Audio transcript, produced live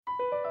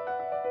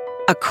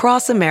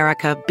Across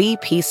America,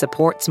 BP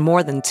supports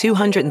more than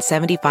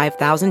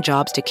 275,000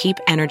 jobs to keep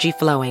energy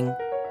flowing.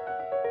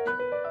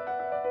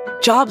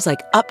 Jobs like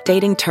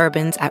updating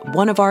turbines at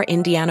one of our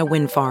Indiana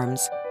wind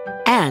farms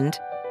and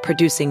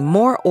producing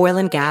more oil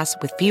and gas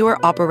with fewer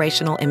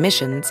operational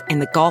emissions in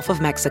the Gulf of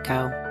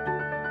Mexico.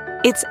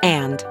 It's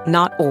and,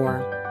 not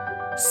or.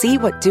 See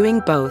what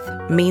doing both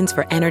means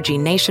for energy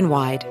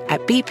nationwide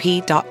at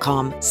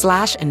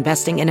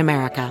bp.com/investing in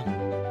America.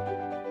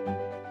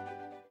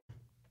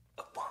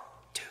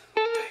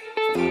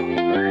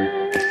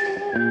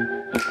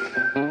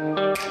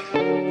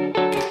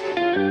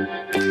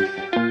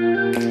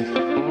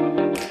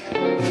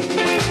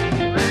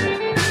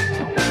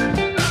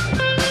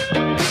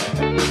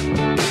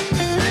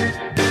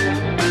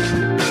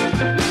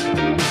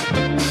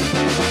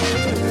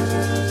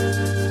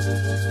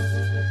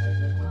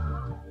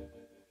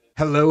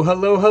 Hello,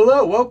 hello,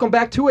 hello. Welcome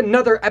back to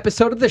another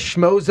episode of the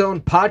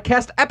Schmozone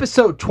podcast,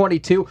 episode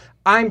 22.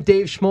 I'm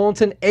Dave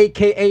Schmolzen,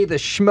 a.k.a. The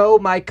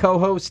Schmo. My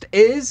co-host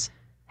is...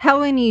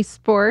 Helen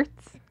Esports.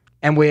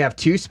 And we have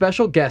two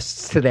special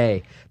guests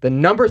today. The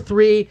number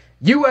 3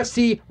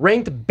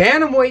 UFC-ranked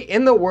bantamweight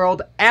in the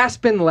world,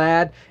 Aspen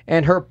Ladd,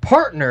 and her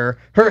partner,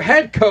 her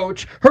head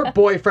coach, her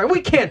boyfriend.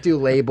 We can't do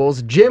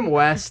labels, Jim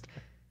West.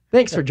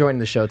 Thanks for joining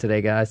the show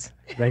today, guys.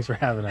 Thanks for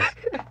having us.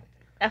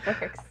 That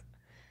works.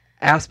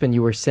 Aspen,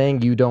 you were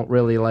saying you don't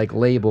really like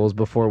labels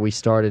before we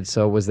started,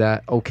 so was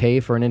that okay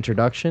for an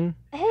introduction?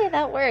 Hey,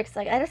 that works.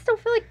 Like, I just don't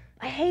feel like...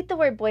 I hate the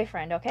word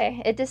boyfriend,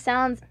 okay? It just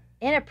sounds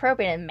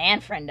inappropriate, and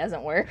man friend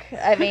doesn't work.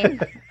 I mean,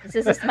 this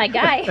is just my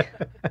guy.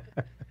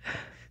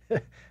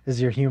 This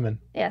is your human.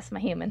 Yes, my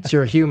human. It's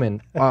your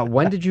human.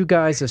 When did you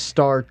guys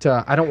start...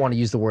 I don't want to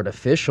use the word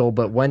official,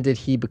 but when did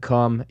he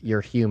become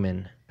your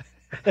human?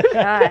 God.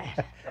 I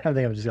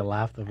think I'm just going to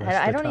laugh the rest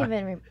I of the don't time.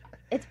 even...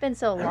 It's been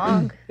so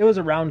long. It was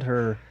around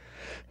her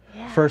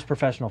Yeah. first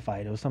professional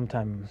fight. It was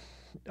sometime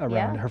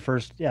around Yeah? her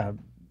first,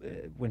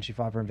 when she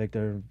fought for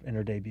Invicta in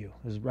her debut.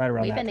 It was right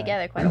around We've that been time.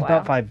 together quite a while.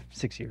 About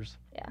 5-6 years.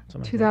 Yeah.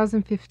 Something like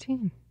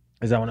 2015.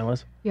 that. Is that when it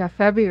was? Yeah,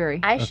 February.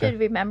 I should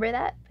remember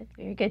that, but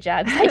very good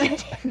job, 'cause I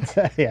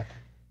didn't. Yeah.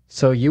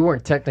 So you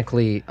weren't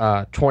technically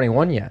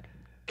 21 yet.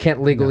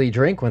 Can't legally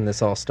drink when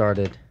this all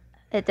started.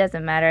 It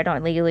doesn't matter. I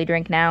don't legally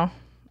drink now.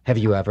 Have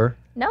you ever?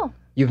 No.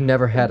 You've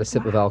never had a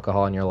sip of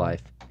alcohol in your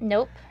life?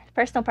 Nope.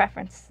 Personal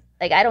preference.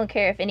 Like, I don't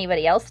care if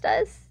anybody else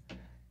does.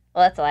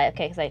 Well, that's a lie,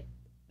 okay, because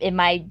in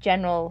my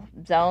general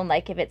zone,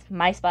 like, if it's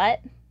my spot,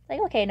 like,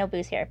 okay, no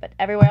booze here. But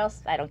everywhere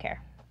else, I don't care.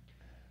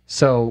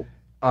 So,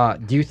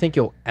 do you think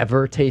you'll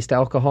ever taste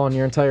alcohol in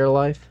your entire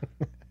life?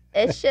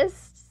 It's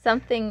just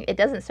something, it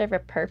doesn't serve a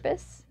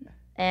purpose.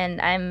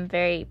 And I'm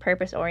very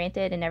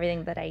purpose-oriented in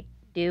everything that I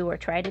do or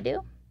try to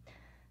do.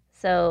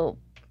 So,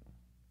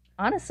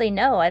 honestly,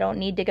 no, I don't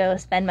need to go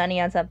spend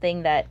money on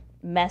something that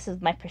messes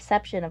with my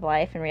perception of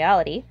life and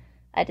reality.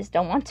 I just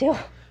don't want to.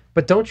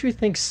 But don't you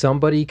think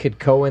somebody could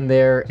go in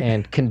there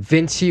and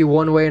convince you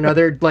one way or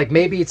another? Like,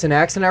 maybe it's an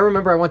accident. I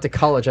remember I went to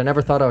college. I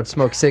never thought I would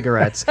smoke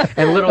cigarettes.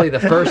 And literally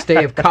the first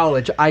day of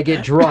college, I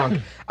get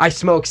drunk. I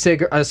smoke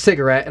a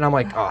cigarette, and I'm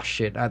like, oh,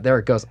 shit, there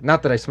it goes.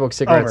 Not that I smoke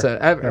cigarettes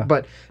ever, Yeah.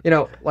 but,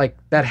 like,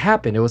 that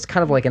happened. It was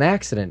kind of like an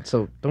accident.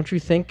 So don't you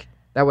think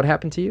that would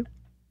happen to you?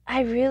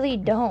 I really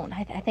don't.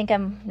 I think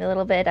I'm a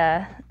little bit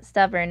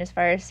stubborn as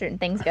far as certain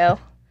things go.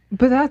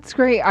 But that's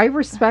great. I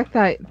respect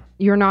that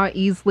you're not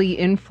easily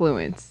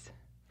influenced.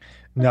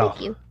 No.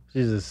 Thank you.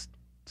 She's just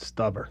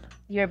stubborn.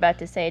 You're about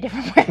to say a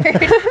different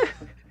word.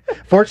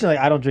 Fortunately,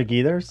 I don't drink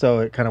either, so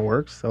it kind of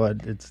works. So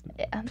it's...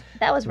 Yeah.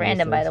 That was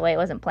random, by the way. It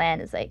wasn't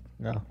planned. It's like,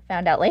 No.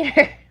 found out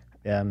later.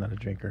 Yeah, I'm not a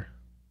drinker.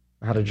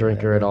 Not a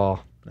drinker at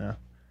all. No.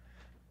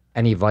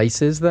 Any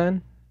vices,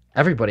 then?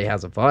 Everybody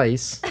has a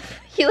vice.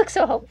 You look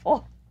so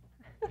hopeful.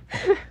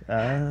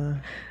 I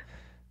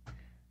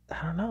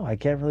don't know. I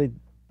can't really...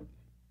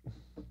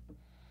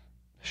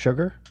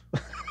 Sugar?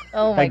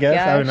 Oh my I guess.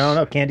 gosh. I don't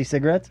know. Candy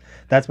cigarettes.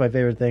 That's my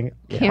favorite thing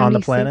on Candy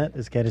the planet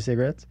is candy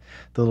cigarettes.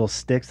 The little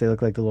sticks. They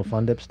look like the little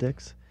Fun Dip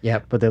sticks,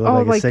 Yep. but they look Oh,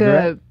 like a like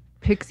cigarette. the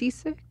pixie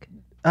stick?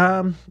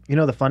 You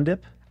know the Fun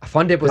Dip?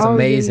 Fun Dip was Oh, yeah,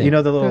 amazing. You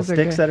know the little Those are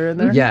sticks good. that are in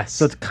there? Yes.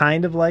 So it's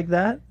kind of like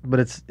that, but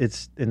it's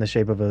in the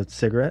shape of a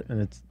cigarette,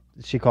 and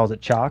she calls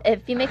it chalk.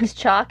 If you mix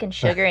chalk and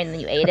sugar and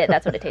then you ate it,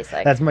 that's what it tastes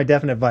like. That's my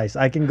definite vice.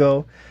 I can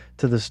go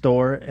to the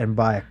store and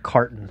buy a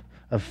carton,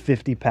 a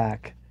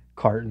 50-pack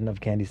carton of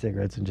candy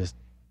cigarettes and just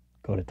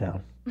go to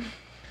town.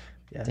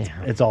 Yeah,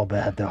 Damn. it's all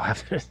bad though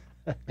after.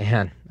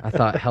 Man, I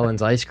thought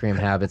Helen's ice cream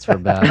habits were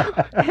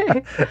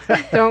bad.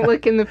 Don't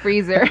look in the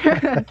freezer.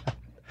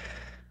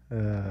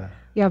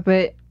 Yeah,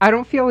 but I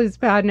don't feel as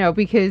bad now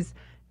because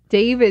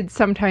David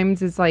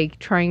sometimes is like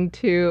trying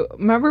to,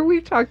 remember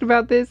we've talked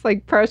about this,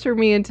 like pressure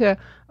me into,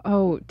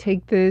 oh,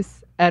 take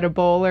this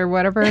edible or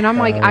whatever. And I'm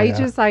like,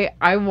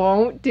 I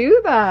won't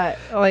do that.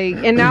 Like,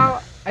 and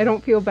now I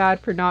don't feel bad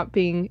for not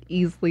being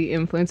easily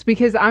influenced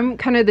because I'm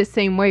kind of the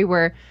same way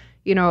where,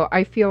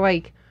 I feel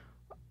like,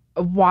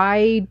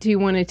 why do you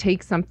want to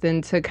take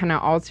something to kind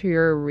of alter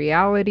your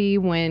reality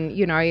when,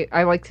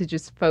 I like to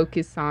just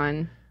focus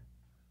on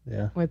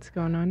Yeah. what's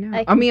going on now.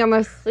 I I mean,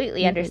 unless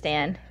Completely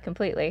understand.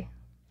 Completely.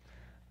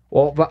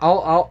 Well, but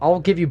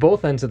I'll give you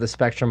both ends of the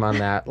spectrum on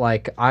that.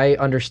 Like, I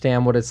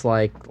understand what it's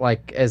like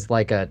as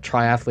like a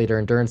triathlete or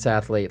endurance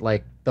athlete,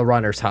 like the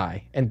runner's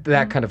high and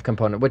that kind of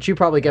component, which you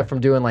probably get from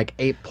doing like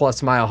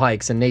 8+ mile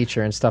hikes in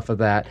nature and stuff of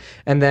that.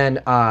 And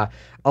then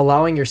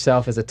allowing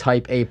yourself as a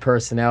type A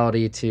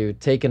personality to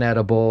take an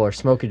edible or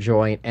smoke a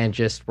joint and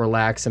just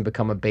relax and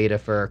become a beta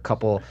for a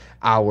couple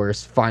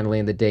hours finally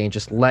in the day and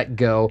just let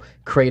go,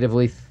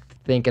 creatively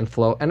think and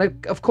flow.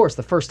 And of course,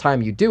 the first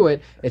time you do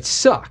it, it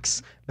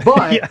sucks.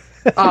 But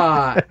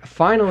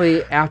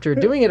finally, after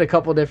doing it a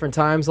couple different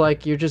times,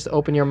 like you just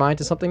open your mind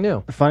to something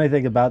new. The funny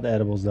thing about the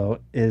edibles, though,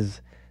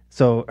 is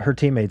so her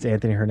teammates,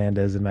 Anthony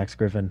Hernandez and Max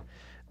Griffin,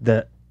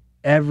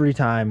 every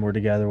time we're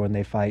together when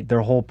they fight,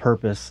 their whole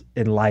purpose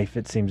in life,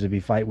 it seems to be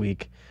fight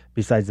week,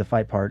 besides the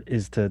fight part,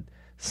 is to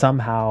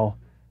somehow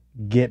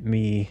get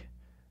me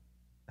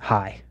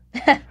high.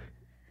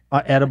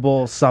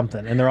 Edible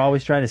something, and they're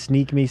always trying to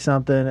sneak me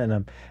something,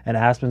 and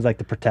Aspen's like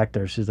the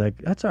protector. She's like,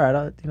 "That's all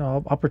right,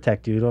 I'll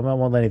protect you. I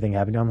won't let anything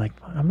happen to you." I'm like,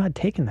 "I'm not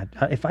taking that.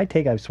 If I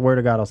take, I swear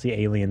to God, I'll see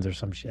aliens or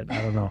some shit.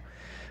 I don't know."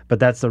 But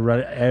that's the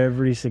run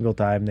every single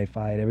time they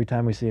fight. Every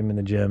time we see them in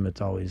the gym, it's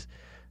always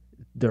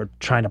they're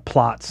trying to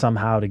plot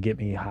somehow to get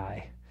me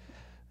high.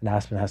 And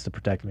Aspen has to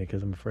protect me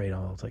because I'm afraid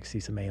I'll like see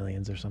some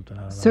aliens or something. I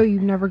don't know. So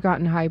you've never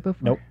gotten high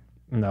before? Nope,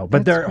 no.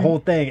 But That's their great. whole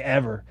thing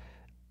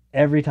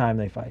every time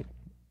they fight,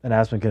 and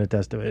Aspen can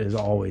attest to it, is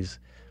always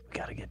we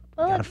gotta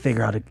it's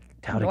figure out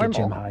how to get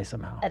Jim normal. high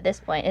somehow. At this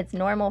point, it's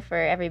normal for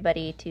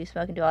everybody to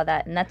smoke and do all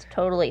that, and that's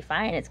totally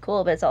fine. It's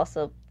cool, but it's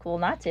also cool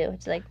not to.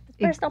 It's like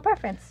personal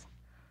preference.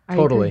 I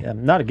Totally. agree.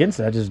 I'm not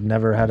against it. I just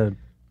never had a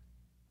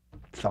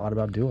thought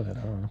about doing it.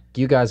 I don't know.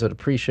 You guys would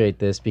appreciate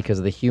this because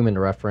of the human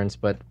reference,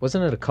 but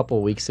wasn't it a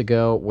couple weeks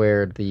ago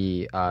where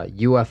the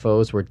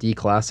UFOs were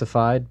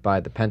declassified by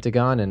the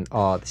Pentagon and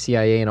the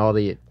CIA and all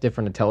the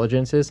different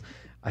intelligences?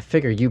 I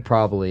figure you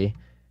probably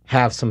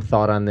have some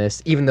thought on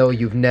this, even though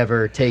you've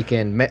never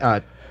taken,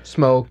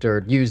 smoked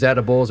or used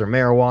edibles or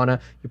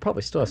marijuana. You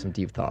probably still have some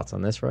deep thoughts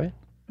on this, right?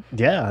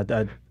 Yeah,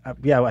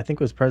 I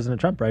think it was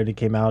President Trump, right? He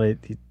came out,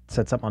 he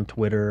said something on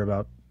Twitter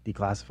about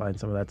declassifying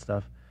some of that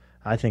stuff.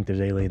 I think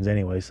there's aliens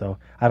anyway, so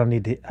I don't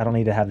need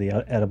to have the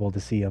edible to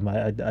see them.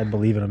 I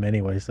believe in them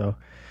anyway. So,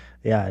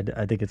 yeah,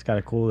 I think it's kind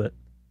of cool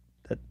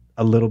that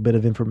a little bit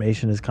of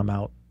information has come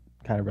out,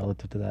 kind of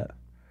relative to that.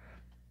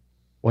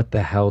 What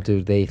the hell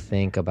do they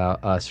think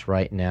about us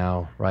right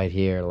now, right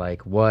here?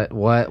 Like,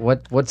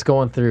 what's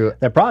going through?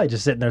 They're probably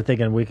just sitting there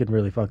thinking we could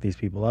really fuck these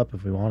people up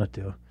if we wanted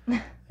to.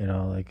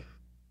 Like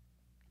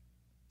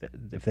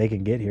if they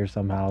can get here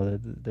somehow,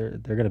 they're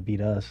gonna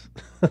beat us.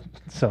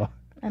 So.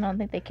 I don't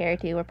think they care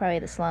to. We're probably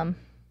the slum.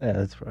 Yeah,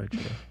 that's probably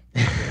true.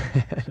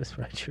 That's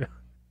probably true.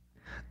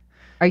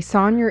 I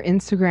saw on your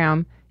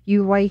Instagram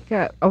you like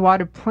a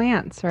lot of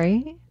plants,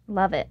 right?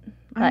 Love it.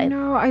 I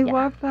know. I yeah.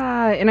 love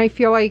that. And I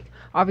feel like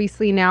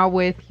obviously now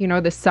with,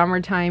 the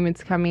summertime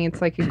it's coming,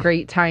 it's like a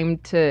great time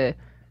to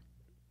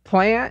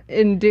plant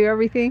and do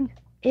everything.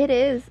 It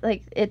is.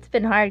 Like, it's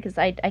been hard because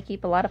I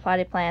keep a lot of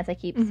potted plants. I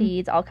keep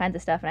seeds, all kinds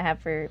of stuff, and I have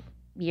for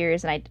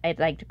years, and I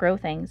like to grow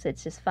things.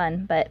 It's just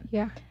fun. But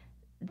Yeah.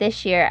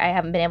 this year I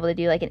haven't been able to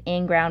do like an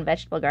in-ground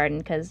vegetable garden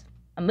because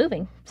I'm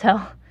moving.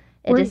 So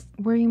Where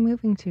are you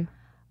moving to?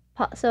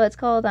 so it's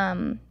called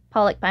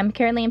Pollock. I'm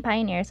currently in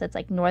Pioneer, so it's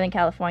like Northern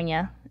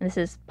California. And this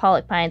is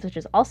Pollock Pines, which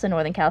is also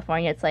Northern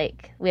California. It's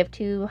like we have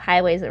two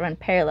highways that run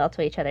parallel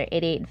to each other,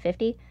 88 and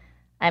 50.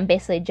 I'm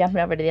basically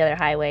jumping over to the other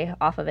highway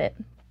off of it.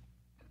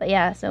 But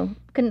yeah, so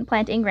couldn't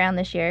plant in-ground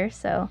this year,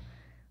 so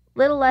a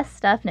little less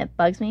stuff, and it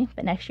bugs me.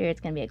 But next year it's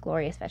going to be a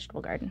glorious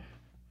vegetable garden.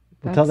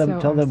 Well, That's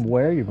tell them awesome.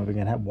 where you're moving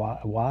and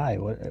why,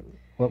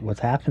 what's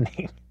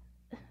happening.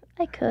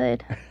 I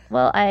could.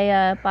 Well,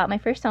 I bought my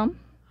first home.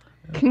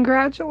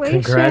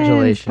 Congratulations.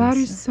 Congratulations. That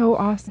is so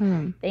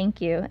awesome.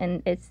 Thank you,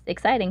 and it's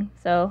exciting.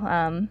 So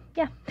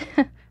yeah.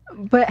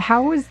 But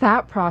how was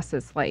that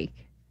process like?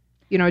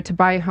 To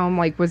buy a home,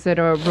 like, was it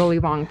a really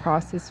long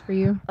process for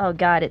you? Oh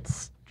God,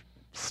 it's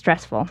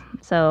stressful.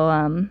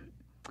 So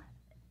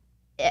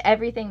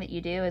everything that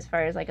you do as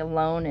far as like a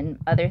loan and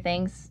other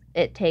things,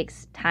 it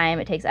takes time,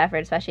 it takes effort,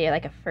 especially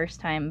like a first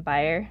time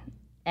buyer.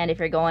 And if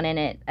you're going in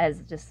it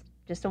as just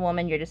a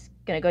woman, you're just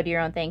gonna go do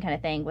your own thing kind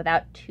of thing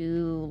without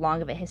too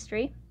long of a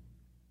history.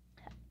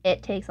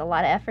 It takes a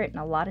lot of effort and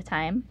a lot of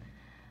time.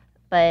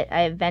 But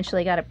I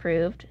eventually got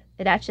approved.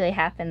 It actually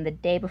happened the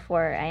day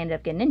before I ended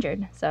up getting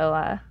injured.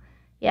 So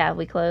yeah,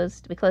 we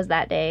closed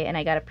that day, and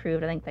I got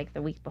approved I think like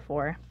the week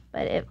before.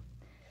 But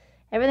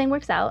everything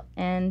works out,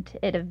 and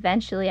it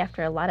eventually,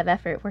 after a lot of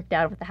effort, worked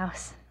out with the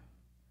house.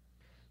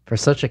 For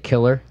such a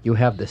killer, you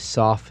have the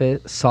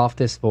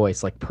softest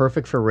voice, like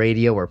perfect for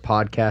radio or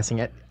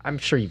podcasting. I'm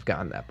sure you've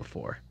gotten that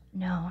before.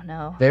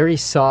 No. Very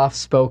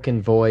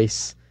soft-spoken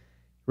voice,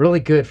 really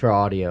good for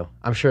audio.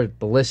 I'm sure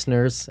the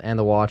listeners and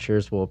the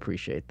watchers will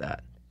appreciate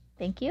that.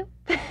 Thank you.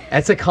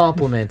 That's a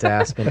compliment,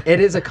 Aspen. It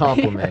is a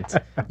compliment.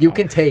 You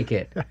can take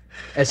it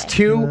as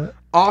two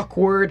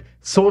awkward,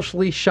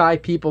 socially shy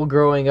people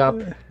growing up,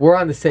 we're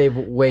on the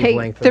same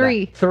wavelength. Hey,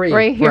 three. Three.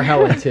 Right here. For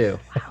Helen, too.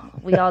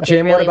 We all did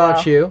Jim, really what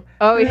about well. you?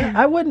 Oh, yeah.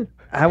 I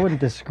wouldn't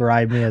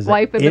describe me as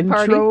Life an of the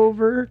party?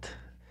 introvert.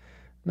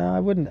 No, I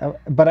wouldn't.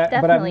 But I'm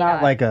Definitely not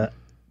not. like a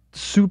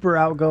super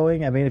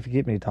outgoing. I mean, if you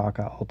get me to talk,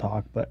 I'll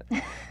talk. But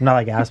I'm not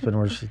like Aspen,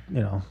 where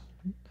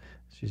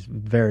she's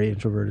very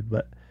introverted.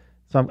 But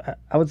so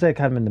I would say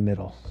kind of in the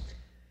middle.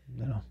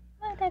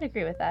 I'd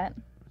agree with that.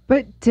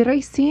 But did I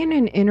see in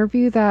an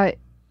interview that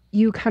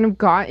you kind of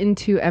got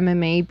into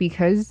MMA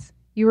because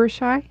you were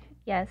shy?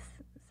 Yes.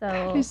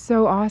 That So is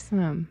so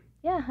awesome.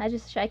 yeah, I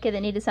just a shy kid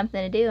that needed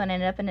something to do and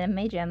ended up in an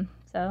MMA gym.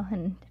 So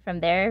and from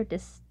there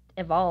just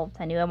evolved.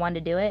 I knew I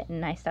wanted to do it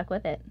and I stuck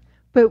with it.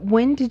 But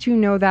when did you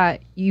know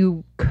that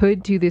you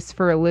could do this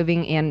for a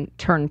living and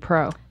turn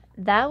pro?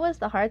 That was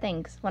the hard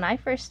thing. 'Cause when I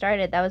first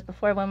started, that was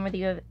before when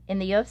we were in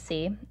the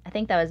UFC. I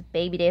think that was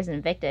baby days in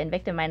Invicta.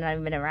 Invicta might not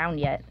have been around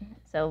yet.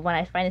 So when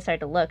I finally started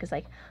to look, it's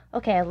like,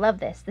 okay, I love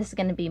this. This is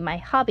going to be my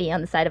hobby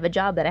on the side of a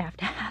job that I have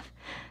to have.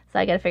 So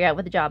I got to figure out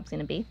what the job's going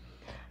to be.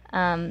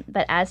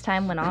 But as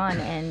time went on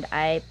and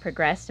I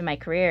progressed in my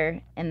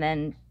career, and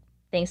then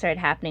things started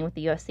happening with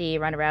the UFC,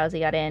 Ronda Rousey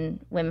got in,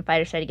 women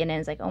fighters started getting in.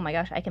 It's like, oh my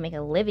gosh, I can make a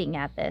living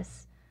at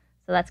this.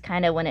 So that's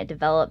kind of when it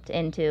developed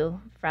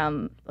into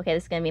from, okay,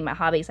 this is going to be my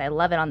hobby because I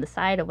love it on the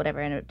side of whatever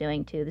I end up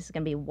doing too. This is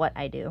going to be what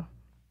I do.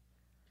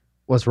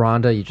 Was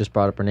Rhonda, you just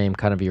brought up her name,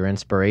 kind of your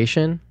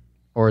inspiration?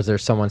 Or is there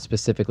someone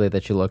specifically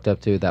that you looked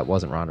up to that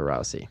wasn't Ronda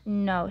Rousey?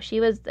 No,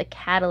 she was the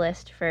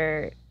catalyst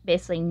for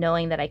basically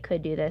knowing that I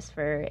could do this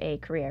for a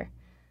career.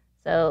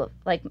 So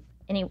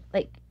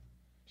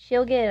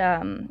she'll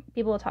get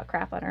people will talk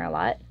crap on her a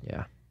lot.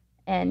 Yeah.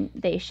 And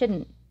they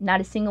shouldn't.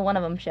 Not a single one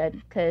of them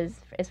should, because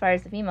as far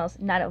as the females,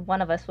 not a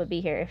one of us would be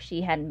here if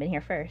she hadn't been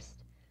here first.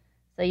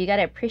 So you got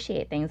to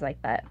appreciate things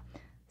like that.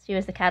 She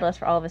was the catalyst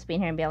for all of us being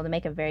here and be able to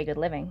make a very good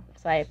living.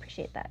 So I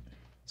appreciate that.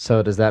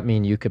 So does that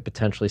mean you could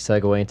potentially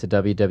segue into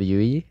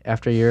WWE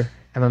after your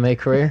MMA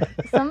career?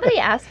 Somebody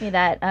asked me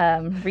that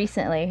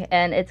recently,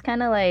 and it's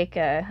kind of like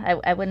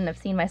I wouldn't have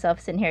seen myself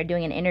sitting here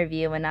doing an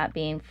interview and not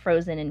being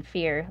frozen in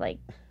fear like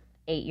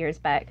 8 years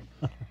back.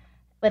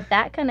 But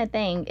that kind of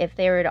thing, if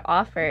they were to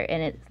offer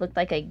and it looked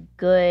like a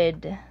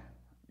good,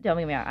 don't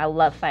get me wrong, I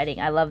love fighting,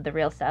 I love the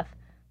real stuff,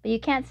 but you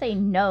can't say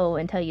no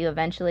until you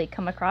eventually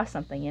come across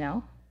something, you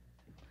know?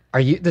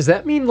 Does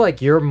that mean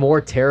like you're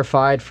more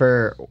terrified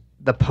for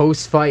the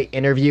post-fight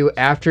interview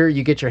after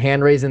you get your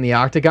hand raised in the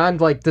octagon?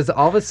 Like, does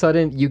all of a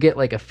sudden you get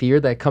like a fear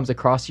that comes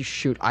across you?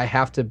 Shoot, I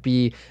have to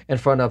be in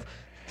front of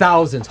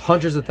thousands,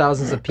 hundreds of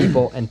thousands of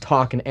people and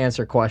talk and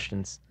answer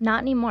questions.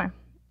 Not anymore.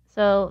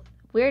 So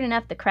weird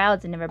enough, the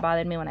crowds have never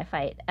bothered me when I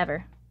fight,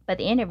 ever. But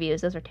the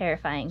interviews, those were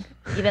terrifying,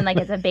 even like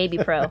as a baby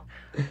pro.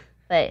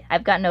 But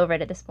I've gotten over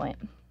it at this point.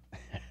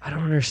 I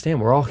don't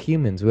understand. We're all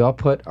humans. We all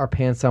put our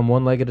pants on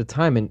one leg at a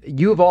time, and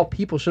you of all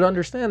people should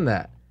understand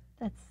that.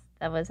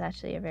 That was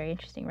actually a very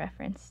interesting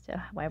reference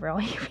to why we're all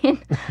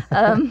human.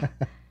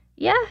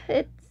 Yeah,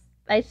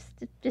 it's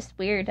just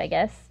weird, I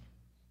guess.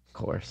 Of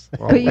course.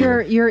 We're all But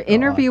weird. your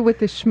interview with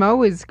the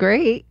Schmo is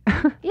great.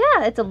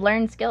 Yeah, it's a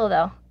learned skill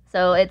though.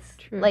 So it's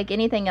True. like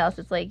anything else.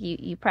 It's like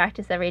you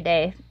practice every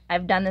day.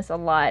 I've done this a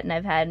lot, and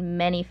I've had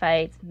many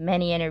fights,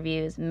 many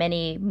interviews,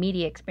 many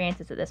media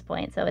experiences at this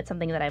point. So it's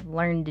something that I've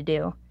learned to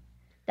do.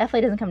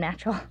 Definitely doesn't come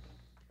natural.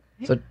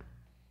 So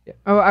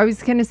Oh, I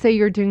was going to say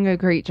you're doing a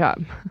great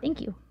job.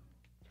 Thank you.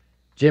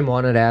 Jim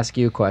wanted to ask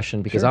you a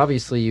question because Sure.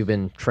 obviously you've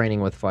been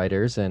training with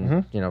fighters,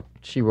 and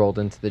she rolled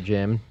into the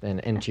gym and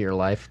into your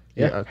life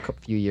a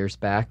few years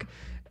back.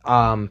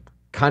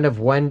 Kind of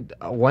when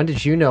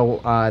did you know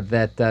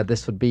that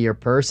this would be your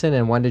person,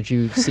 and when did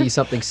you see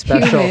something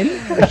special?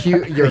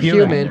 You're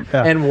human.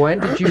 Yeah. And when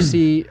did you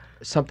see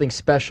something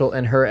special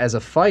in her as a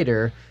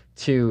fighter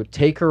to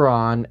take her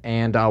on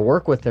and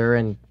work with her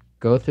and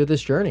go through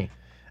this journey?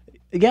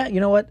 Yeah, you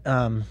know what?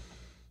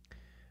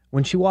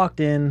 When she walked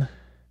in,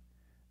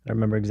 I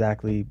remember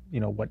exactly,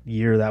 what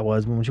year that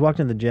was. When she walked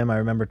in the gym, I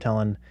remember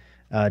telling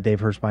Dave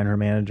Hirschbein, her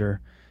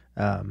manager.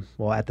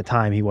 Well, at the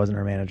time, he wasn't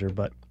her manager,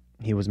 but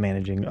he was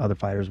managing other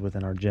fighters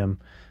within our gym.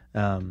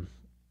 You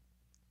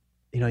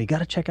got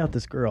to check out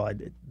this girl.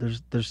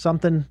 There's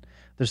something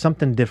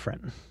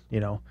different.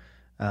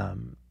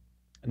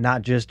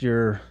 Not just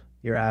your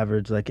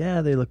average, like,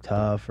 yeah, they look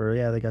tough, or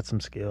yeah, they got some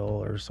skill,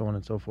 or so on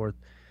and so forth.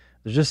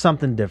 There's just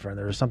something different.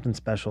 There's something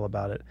special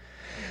about it.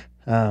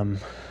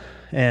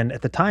 And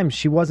at the time,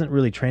 she wasn't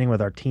really training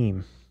with our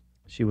team.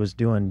 She was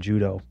doing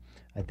judo,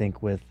 I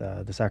think, with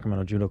the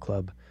Sacramento Judo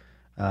Club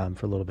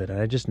for a little bit.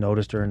 And I just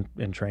noticed her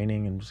in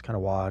training and just kind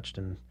of watched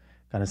and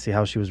kind of see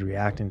how she was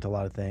reacting to a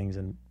lot of things.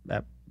 And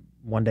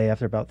one day,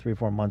 after about 3 or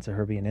 4 months of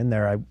her being in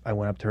there, I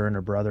went up to her and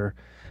her brother,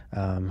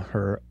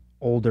 her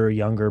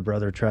younger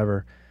brother,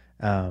 Trevor.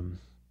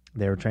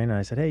 They were training. And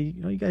I said, hey,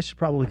 you guys should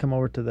probably come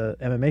over to the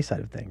MMA side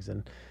of things.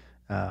 And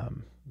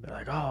they're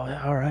like, oh,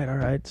 yeah, all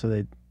right. So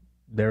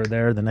they were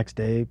there the next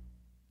day,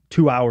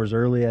 2 hours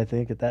early, I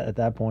think. At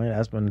that point,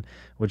 Aspen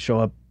would show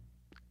up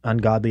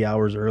ungodly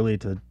hours early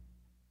to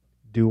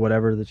do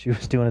whatever that she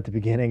was doing at the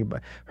beginning,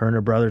 but her and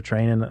her brother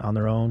training on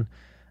their own.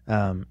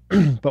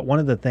 But one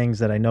of the things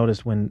that I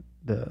noticed when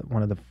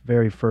one of the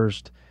very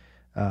first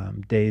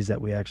days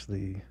that we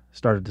actually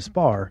started to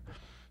spar,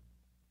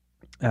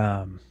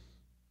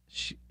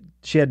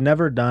 she had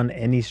never done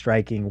any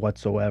striking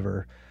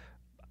whatsoever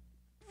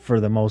for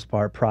the most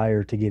part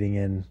prior to getting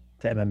into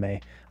MMA.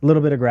 A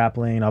little bit of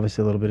grappling,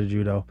 obviously a little bit of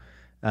judo,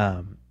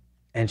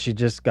 and she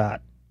just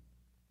got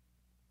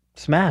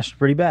smashed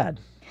pretty bad.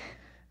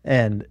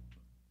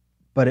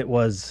 But it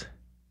was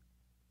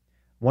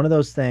one of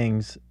those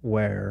things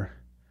where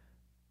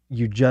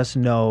you just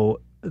know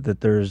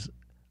that there's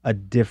a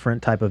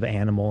different type of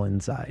animal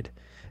inside.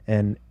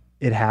 And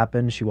it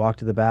happened. She walked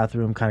to the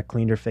bathroom, kind of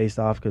cleaned her face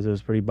off because it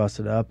was pretty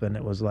busted up, and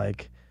it was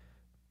like,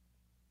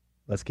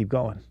 let's keep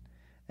going.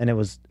 And it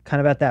was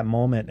kind of at that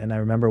moment, and I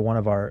remember one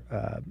of our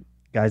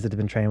guys that had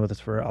been training with us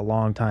for a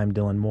long time,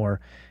 Dylan Moore,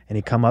 and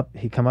he come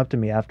up to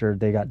me after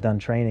they got done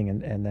training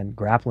and then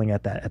grappling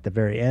at the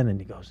very end,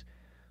 and he goes,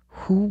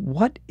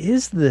 what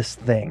is this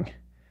thing?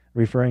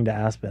 Referring to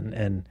Aspen.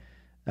 And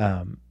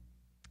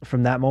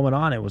from that moment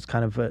on, it was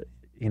kind of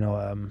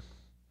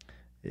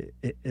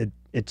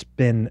it's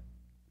been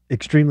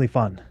extremely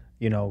fun,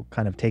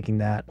 kind of taking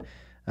that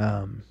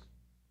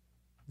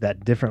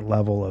that different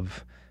level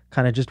of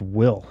kind of just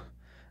will,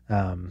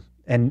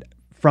 and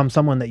from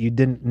someone that you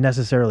didn't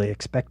necessarily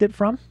expect it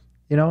from.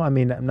 I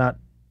mean, I'm not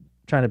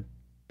trying to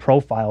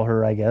profile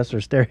her, I guess,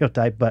 or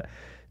stereotype, but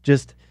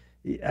just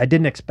I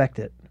didn't expect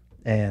it,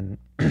 and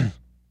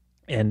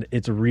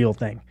it's a real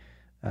thing.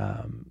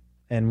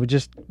 And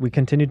we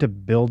continue to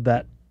build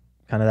that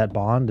kind of that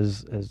bond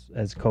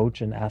as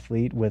coach and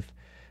athlete with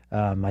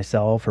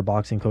myself, her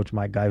boxing coach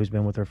Mike Guy, who's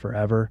been with her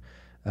forever,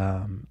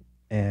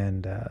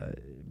 and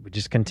we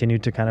just continue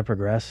to kind of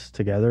progress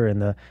together.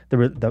 And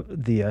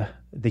the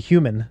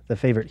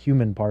favorite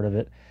human part of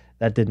it,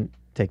 that didn't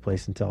take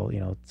place until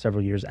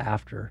several years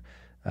after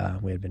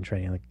we had been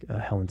training.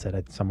 Like Helen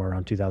said, somewhere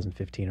around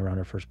 2015, around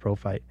her first pro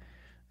fight.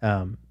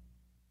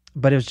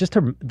 But it was just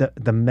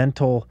the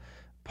mental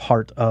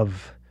part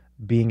of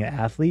being an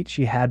athlete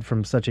she had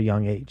from such a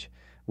young age,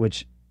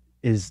 which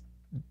is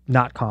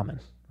not common,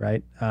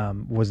 right?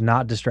 Was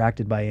not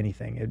distracted by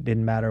anything. It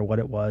didn't matter what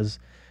it was,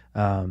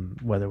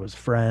 whether it was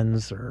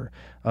friends or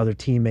other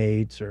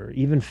teammates or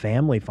even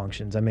family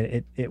functions. I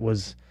mean, it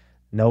was,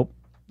 nope,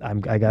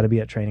 I got to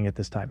be at training at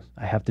this time.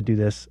 I have to do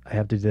this. I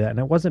have to do that. And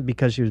it wasn't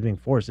because she was being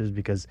forced. It was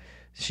because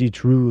she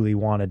truly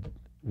wanted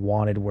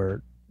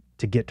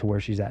to get to where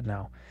she's at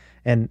now.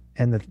 And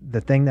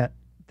the thing that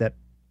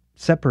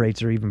separates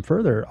her even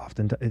further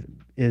often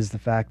is the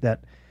fact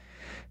that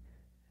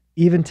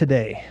even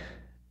today,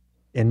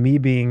 and me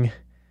being,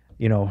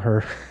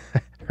 her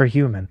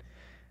human,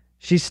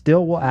 she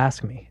still will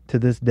ask me to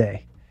this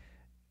day,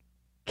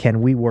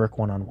 can we work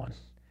one-on-one?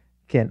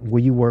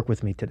 Will you work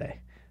with me today?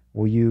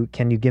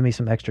 Can you give me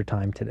some extra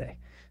time today?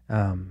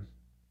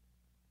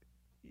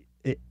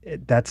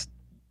 That's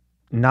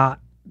not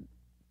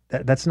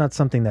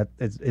something that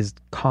is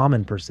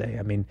common per se.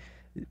 I mean,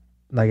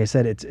 like I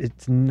said,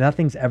 it's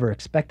nothing's ever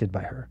expected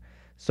by her.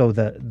 So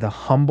the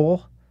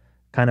humble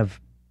kind of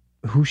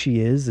who she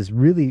is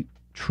really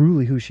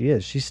truly who she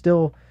is. She's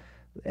still,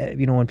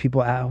 when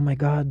people ask, oh my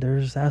God,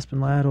 there's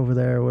Aspen Ladd over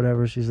there or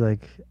whatever, she's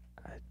like,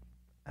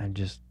 I'm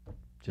just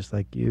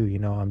like you,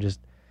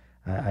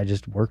 I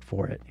just work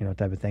for it,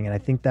 type of thing. And I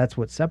think that's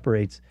what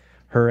separates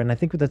her. And I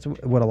think that's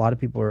what a lot of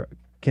people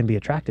can be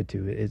attracted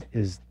to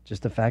is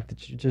just the fact that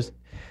she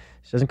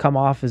doesn't come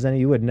off as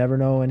you would never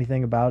know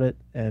anything about it.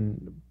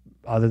 And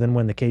other than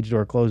when the cage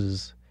door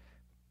closes,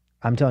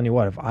 I'm telling you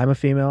what, if I'm a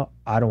female,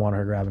 I don't want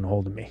her grabbing a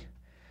hold of me,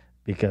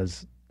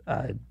 because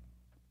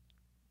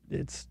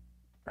it's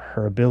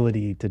her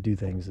ability to do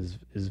things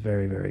is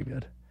very, very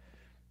good.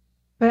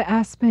 But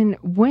Aspen,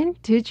 when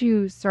did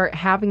you start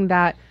having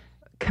that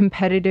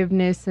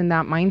competitiveness and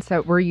that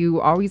mindset? Were you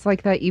always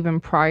like that even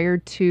prior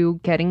to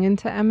getting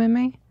into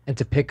MMA? And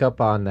to pick up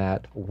on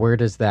that, where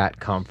does that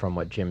come from,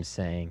 what Jim's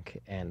saying?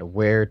 And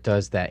where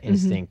does that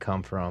instinct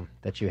come from,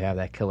 that you have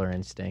that killer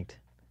instinct,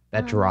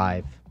 that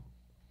drive?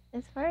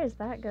 As far as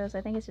that goes,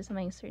 I think it's just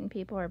something certain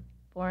people are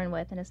born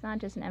with. And it's not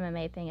just an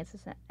MMA thing. I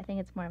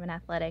think it's more of an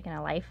athletic and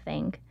a life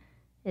thing.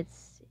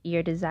 It's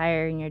your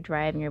desire and your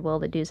drive and your will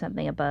to do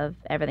something above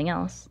everything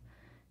else.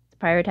 It's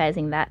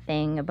prioritizing that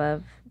thing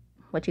above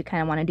what you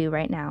kind of want to do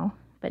right now,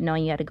 but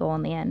knowing you had a goal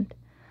in the end.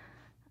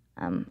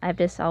 I've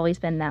just always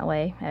been that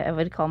way. I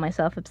would call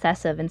myself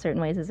obsessive in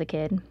certain ways as a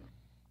kid.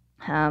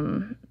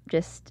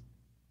 Just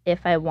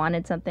if I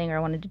wanted something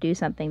or wanted to do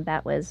something,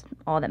 that was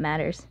all that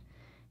matters.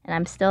 And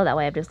I'm still that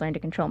way. I've just learned to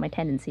control my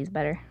tendencies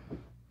better.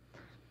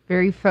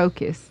 Very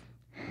focused.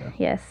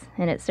 Yes,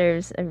 and it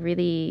serves a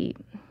really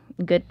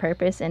good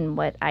purpose in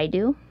what I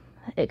do.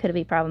 It could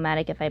be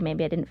problematic if I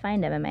didn't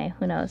find MMA.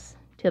 Who knows?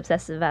 Too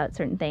obsessive about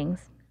certain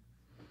things.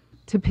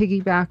 To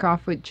piggyback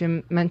off what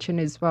Jim mentioned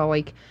as well,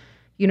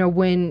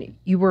 when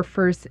you were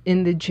first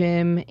in the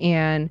gym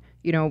and,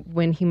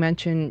 when he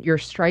mentioned your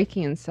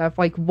striking and stuff,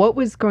 what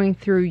was going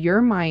through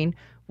your mind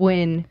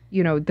when,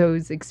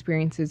 those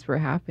experiences were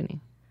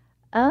happening?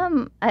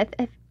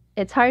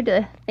 It's hard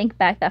to think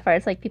back that far.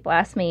 It's like people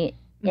ask me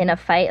in a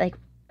fight, like,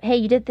 hey,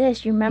 you did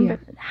this, you remember?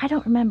 Yeah. I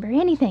don't remember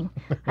anything.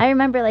 I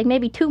remember like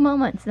maybe 2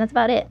 moments, and that's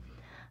about it.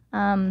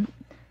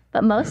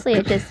 But mostly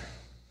it's just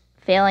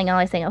failing and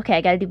always saying, okay,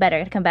 I got to do better. I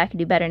got to come back and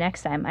do better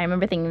next time. I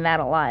remember thinking that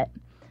a lot.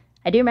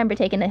 I do remember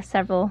taking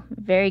several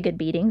very good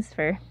beatings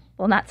for,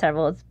 well, not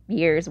several, it's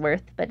years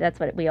worth, but that's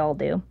what we all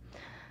do.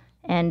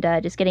 And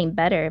just getting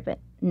better, but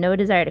no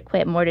desire to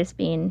quit, more just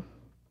being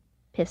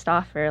pissed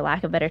off, for lack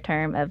of a better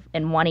term,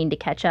 and wanting to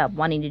catch up,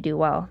 wanting to do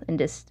well, and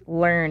just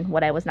learn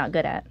what I was not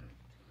good at.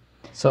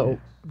 So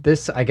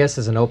this, I guess,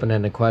 is an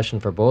open-ended question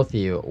for both of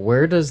you.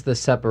 Where does the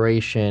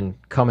separation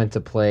come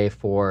into play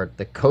for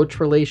the coach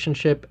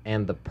relationship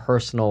and the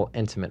personal,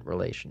 intimate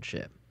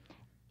relationship?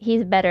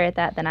 He's better at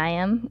that than I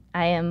am.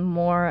 I am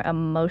more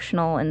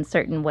emotional in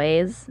certain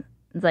ways.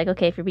 It's like,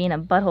 okay, if you're being a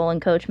butthole in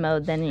coach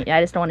mode, then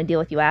I just don't want to deal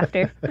with you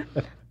after.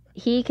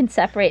 He can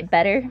separate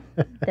better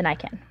than I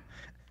can.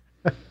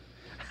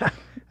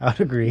 I would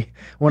agree.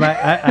 When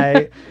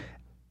I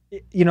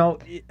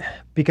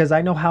because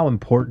I know how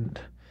important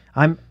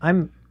I'm,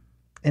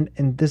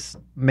 and this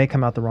may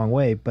come out the wrong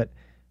way, but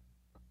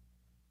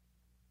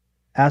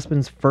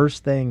Aspen's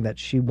first thing that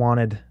she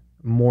wanted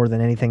more than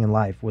anything in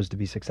life was to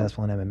be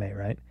successful in MMA,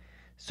 right?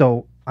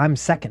 So I'm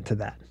second to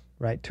that,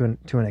 right? To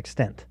an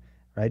extent,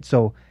 right?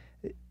 So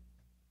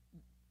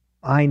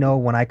I know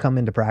when I come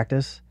into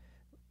practice,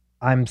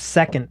 I'm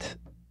second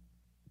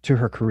to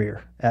her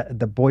career.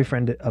 The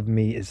boyfriend of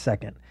me is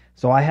second.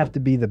 So I have to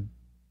be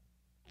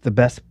the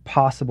best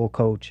possible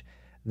coach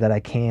that I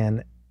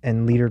can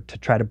and lead her to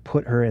try to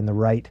put her in the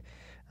right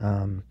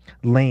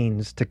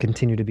lanes to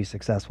continue to be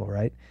successful,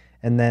 right?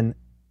 And then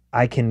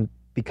I can,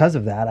 because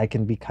of that, I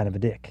can be kind of a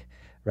dick,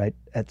 right,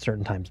 at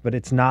certain times. But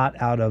it's not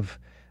out of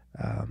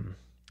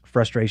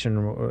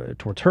frustration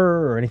towards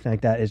her or anything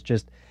like that. It's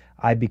just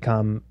I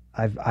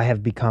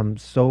have become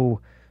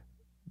so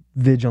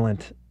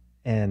vigilant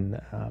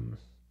and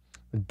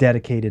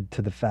dedicated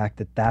to the fact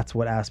that that's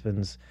what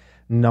Aspen's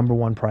number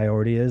one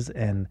priority is,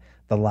 and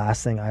the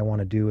last thing I want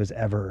to do is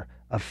ever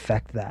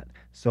affect that.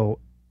 So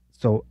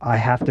I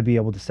have to be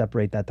able to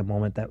separate that the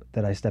moment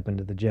that I step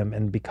into the gym,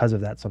 and because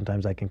of that,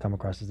 sometimes I can come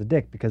across as a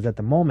dick, because at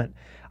the moment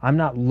I'm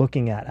not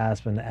looking at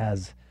Aspen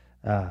as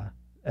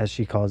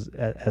she calls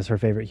as her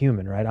favorite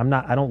human, right?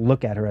 I don't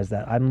look at her as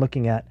that. I'm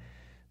looking at,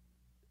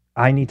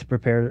 I need to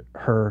prepare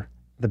her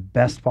the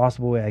best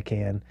possible way I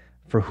can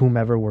for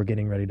whomever we're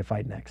getting ready to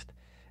fight next.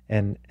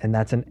 And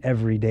that's an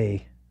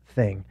everyday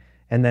thing.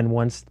 And then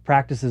once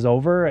practice is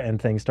over and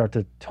things start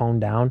to tone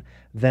down,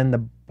 then the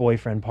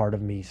boyfriend part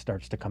of me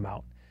starts to come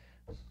out.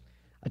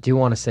 I do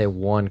want to say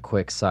one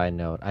quick side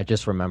note. I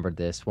just remembered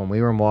this. When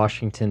we were in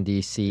Washington,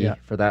 D.C.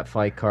 for that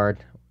fight card,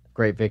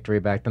 great victory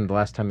back then, the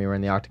last time you were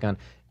in the octagon,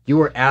 you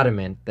were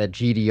adamant that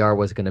GDR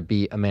was going to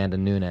beat Amanda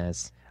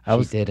Nunes.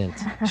 She didn't.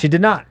 She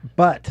did not,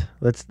 but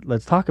let's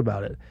talk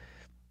about it.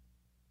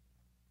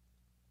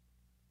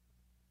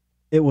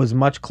 It was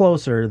much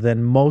closer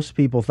than most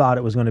people thought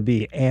it was going to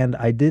be. And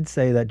I did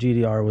say that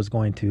GDR was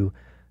going to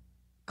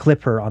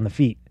clip her on the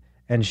feet,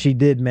 and she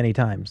did many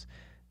times.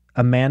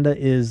 Amanda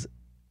is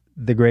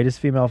the greatest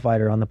female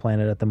fighter on the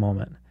planet at the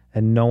moment,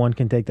 and no one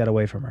can take that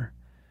away from her.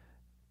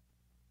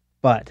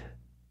 But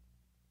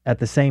at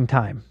the same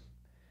time,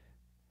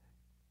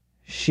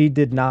 she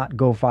did not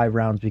go 5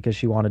 rounds because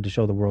she wanted to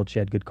show the world she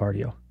had good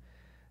cardio.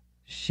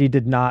 She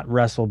did not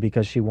wrestle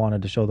because she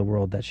wanted to show the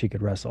world that she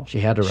could wrestle. She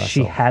had to wrestle.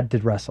 She had to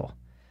wrestle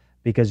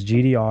because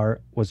GDR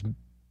was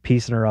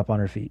piecing her up on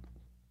her feet.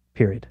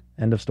 Period.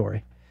 End of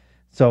story.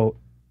 So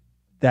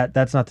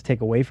that's not to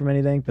take away from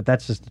anything, but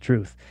that's just the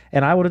truth.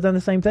 And I would have done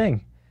the same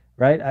thing,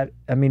 right?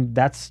 I mean,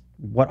 that's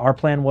what our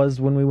plan was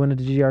when we went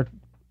into GDR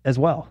as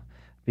well.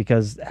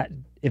 Because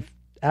if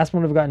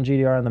Aspen would have gotten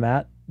GDR on the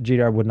mat,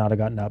 GDR would not have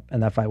gotten up,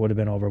 and that fight would have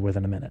been over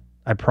within a minute.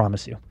 I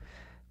promise you.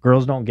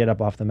 Girls don't get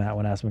up off the mat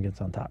when Aspen gets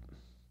on top.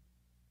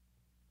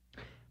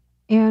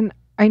 And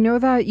I know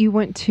that you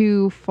went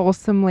to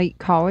Folsom Lake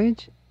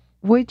College.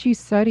 What did you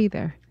study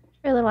there?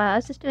 For a little while, I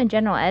was just doing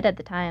general ed at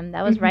the time.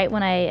 That was right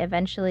when I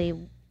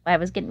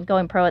was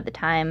going pro at the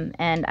time,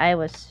 and I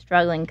was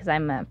struggling because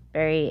I'm a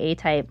very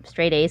A-type,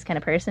 straight A's kind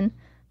of person.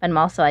 But I'm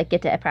also I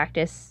get to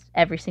practice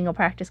every single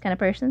practice kind of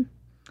person.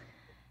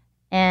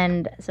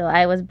 And so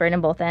I was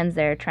burning both ends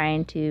there,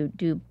 trying to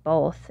do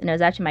both. And it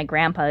was actually my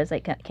grandpa who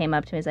came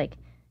up to me, was like,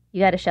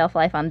 "You got a shelf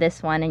life on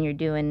this one, and you're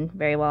doing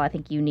very well. I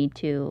think you need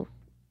to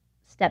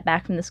step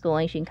back from the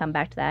schooling. You can come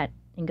back to that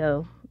and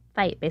go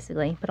fight,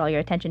 basically. Put all your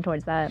attention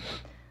towards that."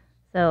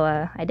 So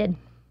I did.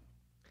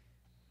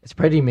 It's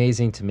pretty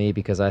amazing to me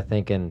because I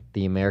think in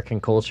the American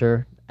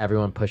culture,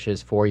 everyone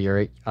pushes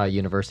four-year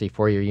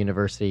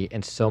university,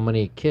 and so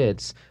many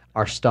kids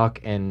are stuck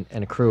and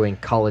accruing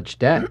college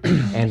debt,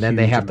 and then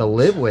they have to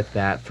live with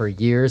that for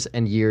years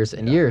and years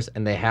and years,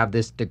 and they have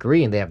this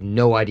degree, and they have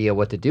no idea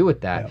what to do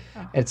with that.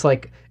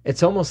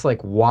 It's almost like,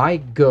 why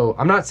go?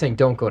 I'm not saying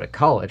don't go to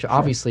college. Sure.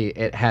 Obviously,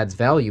 it adds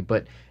value,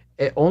 but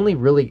it only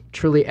really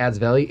truly adds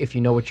value if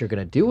you know what you're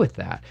going to do with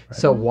that.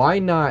 So why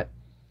not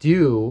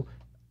do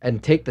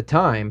and take the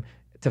time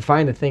to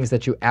find the things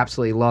that you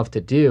absolutely love to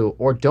do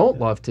or don't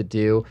love to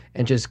do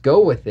and just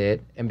go with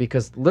it. And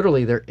because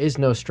literally there is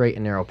no straight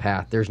and narrow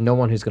path. There's no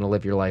one who's going to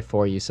live your life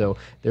for you. So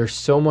there's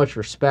so much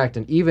respect.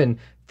 And even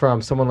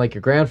from someone like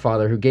your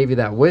grandfather who gave you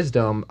that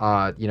wisdom,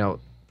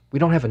 we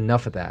don't have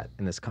enough of that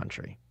in this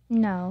country.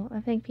 No, I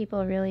think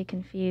people really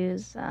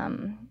confuse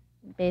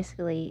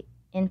basically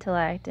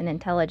intellect and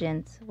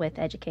intelligence with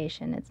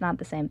education. It's not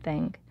the same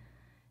thing.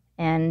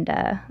 And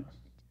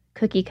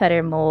cookie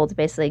cutter molds,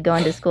 basically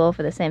going to school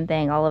for the same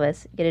thing. All of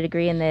us get a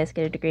degree in this,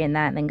 get a degree in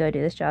that, and then go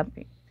do this job.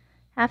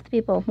 Half the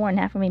people, more than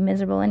half, will be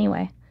miserable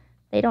anyway.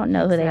 They don't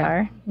know who they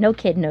are. No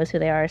kid knows who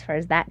they are as far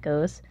as that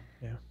goes.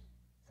 Yeah.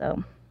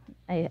 So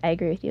I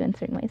agree with you in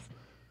certain ways.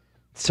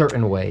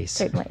 Certain ways.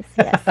 Certain ways,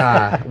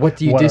 yes. What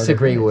do you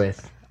disagree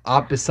with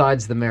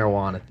besides the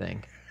marijuana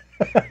thing?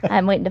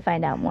 I'm waiting to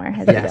find out more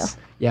as we go.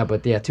 Yeah,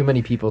 but too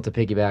many people to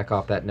piggyback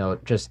off that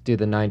note. Just do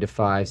the 9 to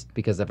 5s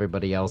because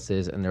everybody else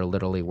is, and they're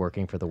literally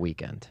working for the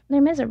weekend. They're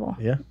miserable.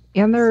 Yeah.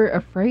 And they're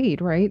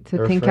afraid, right?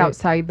 To think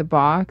outside the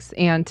box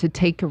and to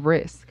take a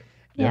risk.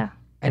 Yeah.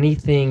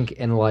 Anything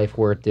in life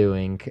worth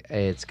doing,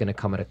 it's going to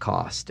come at a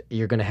cost.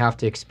 You're going to have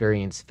to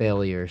experience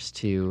failures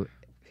to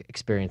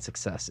experience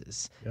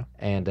successes. Yeah.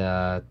 And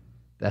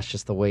that's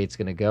just the way it's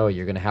going to go.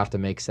 You're going to have to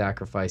make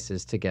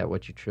sacrifices to get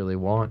what you truly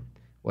want.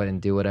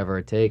 And do whatever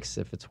it takes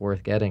if it's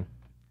worth getting.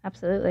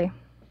 Absolutely.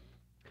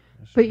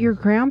 But your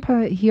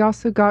grandpa, he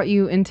also got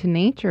you into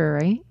nature,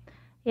 right?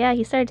 Yeah,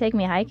 he started taking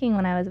me hiking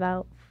when I was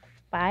about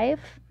 5,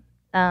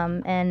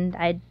 and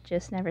I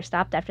just never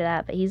stopped after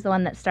that. But he's the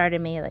one that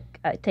started me,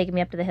 taking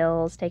me up to the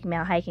hills, taking me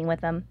out hiking with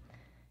him.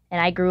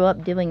 And I grew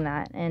up doing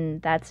that,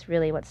 and that's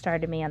really what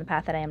started me on the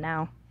path that I am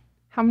now.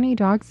 How many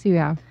dogs do you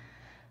have?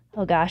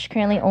 Oh gosh,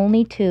 currently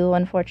only 2,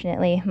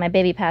 unfortunately. My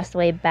baby passed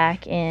away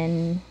back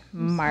in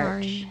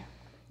March. Sorry.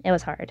 It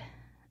was hard.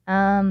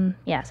 So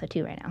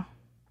 2 right now.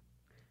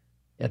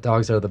 Yeah,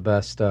 dogs are the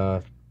best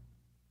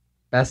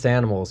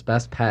animals,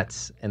 best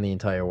pets in the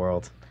entire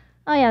world.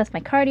 Oh yeah, that's my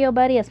cardio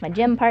buddy. That's my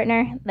gym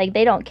partner. Like,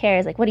 they don't care.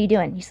 It's like, what are you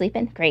doing? You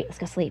sleeping? Great, let's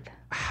go sleep.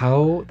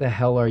 How the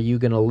hell are you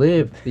going to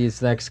live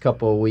these next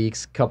couple of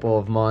weeks, couple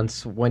of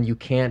months when you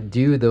can't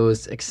do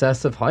those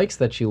excessive hikes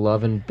that you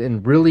love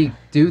and really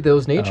do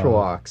those nature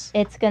walks?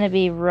 It's going to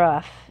be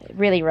rough,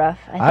 really rough.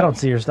 I don't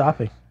see her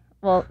stopping.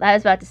 Well, I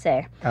was about to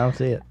say. I don't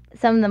see it.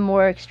 Some of the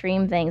more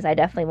extreme things I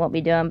definitely won't be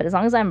doing, but as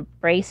long as I'm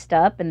braced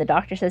up and the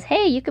doctor says,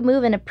 hey, you can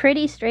move in a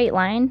pretty straight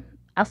line,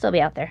 I'll still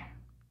be out there.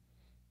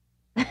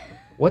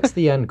 What's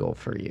the end goal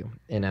for you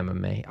in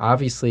MMA?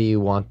 Obviously, you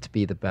want to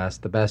be the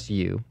best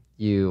you.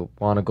 You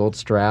want a gold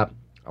strap.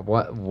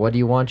 What do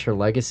you want your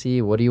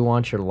legacy? What do you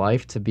want your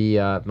life to be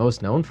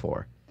most known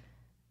for?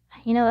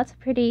 That's a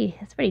pretty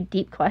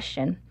deep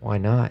question. Why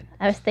not?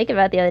 I was thinking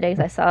about it the other day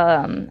because I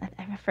saw,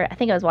 I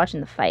think I was watching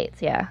the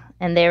fights, yeah.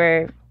 And they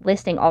were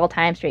listing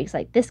all-time streaks,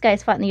 like, this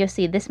guy's fought in the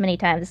UFC this many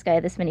times, this guy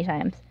this many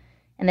times.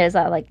 And there's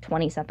like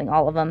 20-something,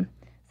 all of them.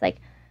 It's like,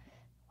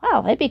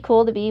 wow, it'd be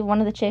cool to be one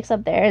of the chicks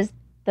up there as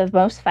the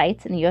most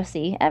fights in the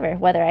UFC ever,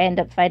 whether I end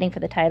up fighting for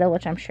the title,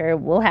 which I'm sure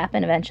will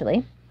happen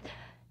eventually.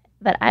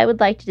 But I would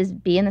like to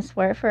just be in the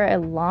sport for a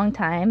long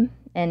time,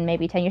 and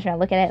maybe 10 years from now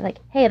look at it like,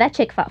 hey, that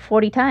chick fought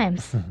 40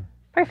 times.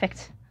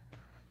 Perfect.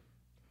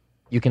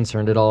 You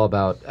concerned at all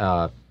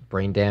about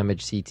brain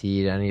damage, CT,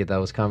 any of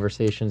those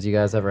conversations you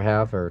guys ever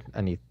have, or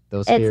any of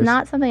those fears? It's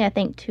not something I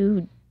think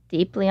too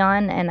deeply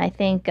on, and I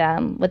think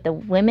with the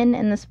women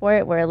in the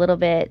sport, we're a little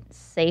bit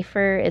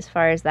safer as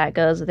far as that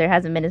goes. There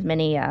hasn't been as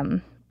many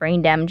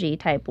brain damage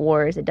type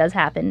wars. It does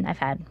happen. I've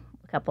had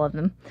a couple of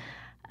them.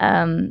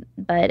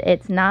 But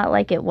it's not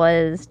like it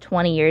was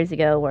 20 years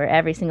ago where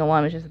every single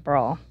one was just a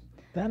brawl.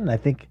 Then I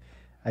think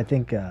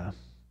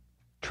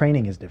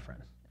training is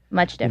different.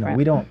 Much different.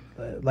 We don't,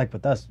 like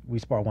with us, we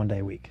spar 1 day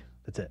a week.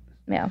 That's it.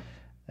 Yeah.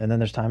 And then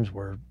there's times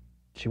where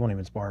she won't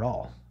even spar at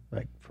all,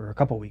 like for a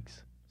couple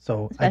weeks.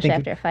 So especially I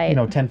think, after a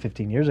fight. 10,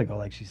 15 years ago,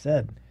 like she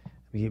said,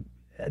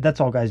 that's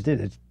all guys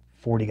did. It's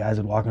 40 guys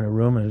would walk in a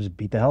room and just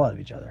beat the hell out of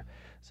each other.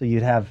 So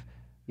you'd have,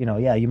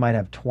 you might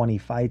have 20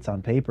 fights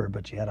on paper,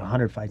 but you had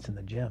 100 fights in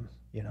the gym,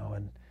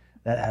 and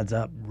that adds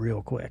up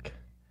real quick.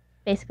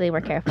 Basically,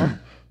 we're careful.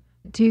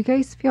 Do you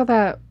guys feel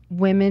that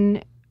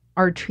women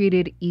are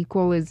treated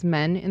equal as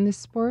men in this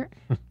sport?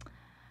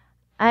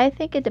 I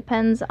think it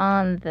depends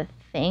on the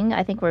thing.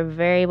 I think we're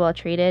very well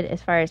treated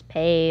as far as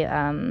pay,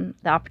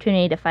 the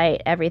opportunity to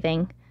fight,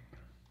 everything.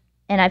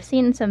 And I've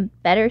seen some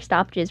better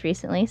stoppages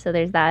recently, so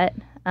there's that.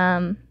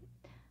 I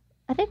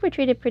think we're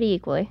treated pretty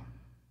equally.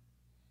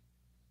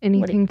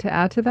 Anything to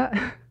add to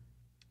that?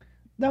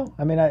 No,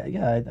 I mean,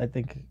 I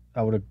think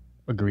I would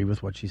agree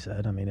with what she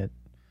said. I mean, I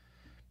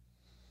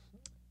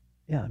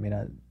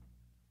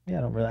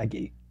don't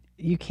really,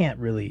 you can't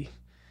really,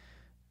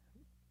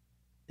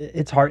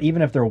 it's hard,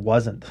 even if there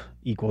wasn't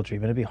equal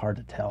treatment, it'd be hard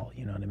to tell,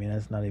 you know what I mean?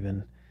 It's not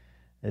even,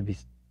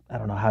 I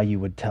don't know how you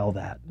would tell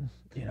that,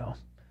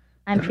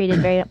 I'm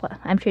treated very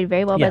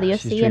well by the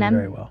UFC, and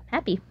I'm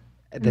happy.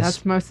 And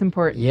that's most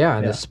important. Yeah,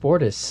 and the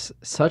sport is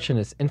such in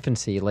its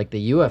infancy. Like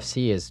the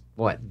UFC is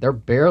they're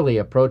barely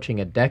approaching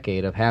a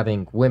decade of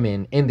having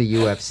women in the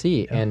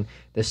UFC, and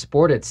the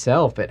sport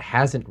itself, it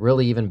hasn't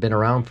really even been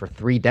around for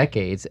 3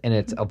 decades, and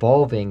it's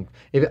evolving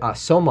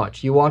so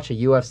much. You watch a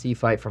UFC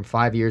fight from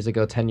 5 years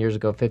ago, 10 years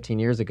ago, 15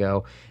 years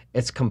ago,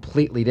 it's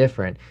completely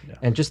different.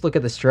 And just look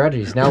at the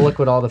strategies. Now look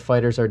what all the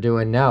fighters are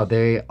doing now.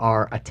 They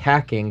are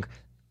attacking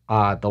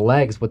the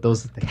legs with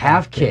those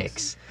calf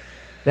kicks.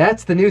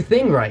 That's the new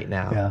thing right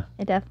now. Yeah.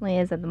 It definitely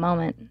is at the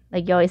moment.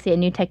 Like you always see a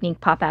new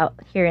technique pop out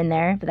here and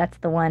there, but that's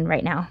the one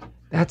right now.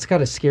 That's got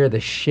to scare the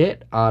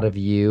shit out of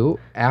you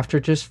after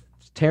just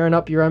tearing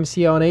up your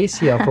MCL and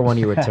ACL for when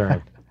you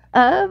return.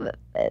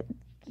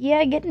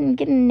 Yeah, getting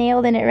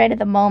nailed in it right at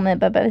the moment,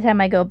 but by the time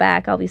I go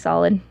back, I'll be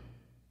solid.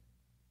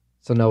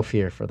 So no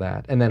fear for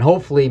that. And then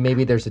hopefully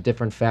maybe there's a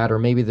different fat, or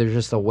maybe there's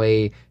just a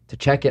way to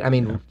check it. I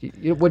mean,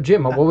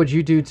 Jim, what would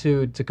you do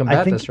to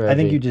combat this strategy? I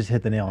think you just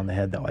hit the nail on the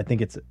head, though. I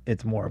think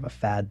it's more of a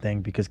fad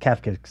thing because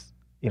calf kicks,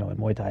 in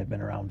Muay Thai have been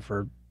around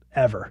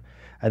forever.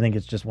 I think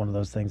it's just one of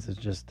those things that's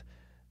just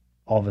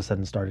all of a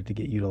sudden started to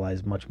get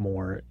utilized much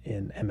more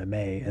in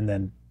MMA, and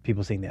then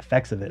people seeing the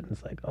effects of it, and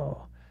it's like,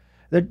 oh,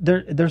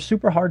 they're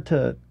super hard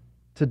to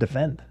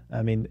defend.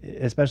 I mean,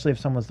 especially if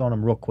someone's throwing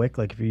them real quick,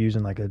 like if you're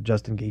using like a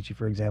Justin Gaethje,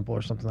 for example,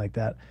 or something like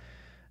that,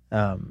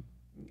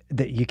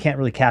 that you can't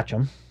really catch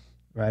them,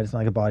 right? It's not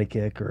like a body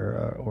kick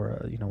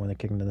or when they're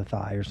kicking to the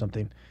thigh or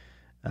something.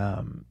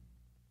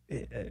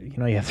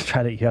 You have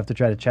to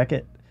try to check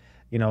it,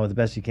 the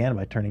best you can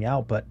by turning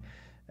out. But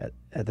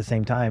at the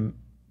same time,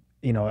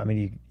 I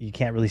mean, you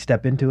can't really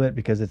step into it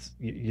because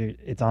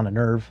it's on a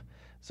nerve.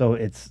 So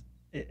it's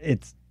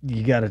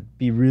you got to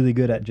be really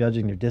good at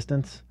judging your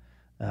distance.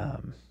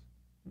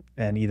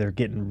 And either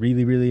getting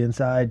really, really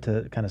inside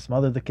to kind of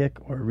smother the kick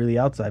or really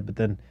outside. But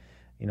then,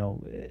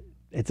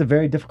 it's a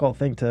very difficult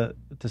thing to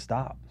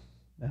stop,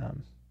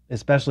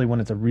 especially when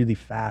it's a really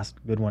fast,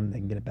 good one. They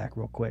can get it back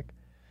real quick.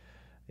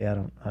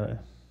 Yeah,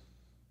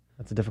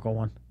 that's a difficult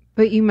one.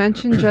 But you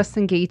mentioned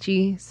Justin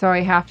Gaethje, so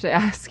I have to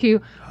ask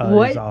you,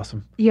 He's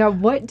awesome. Yeah,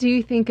 what do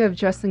you think of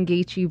Justin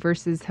Gaethje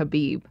versus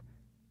Khabib?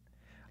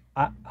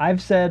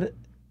 I've said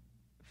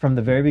from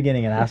the very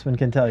beginning, and Aspen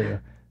can tell you,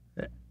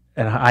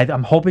 and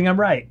I'm hoping I'm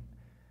right,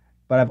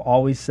 but I've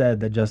always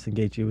said that Justin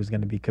Gaethje was going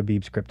to be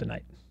Khabib's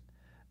kryptonite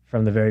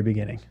from the very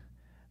beginning.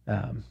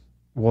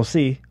 We'll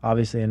see,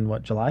 obviously, in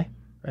July,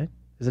 right?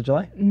 Is it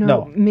July?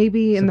 No,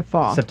 maybe in the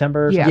fall.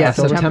 September? Yeah,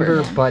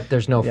 September, but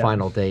there's no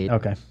final date.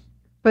 Okay.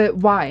 But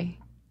why?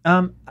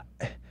 I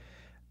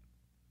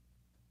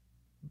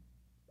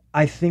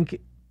think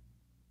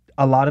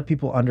a lot of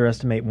people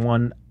underestimate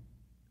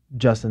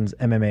Justin's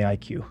MMA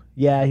IQ.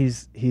 Yeah,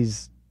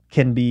 he's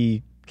can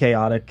be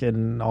chaotic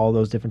and all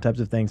those different types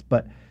of things,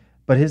 but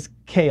his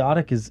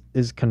chaotic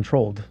is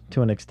controlled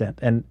to an extent,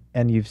 and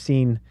you've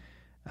seen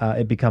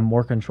it become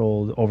more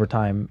controlled over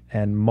time,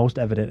 and most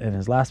evident in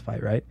his last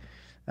fight, right?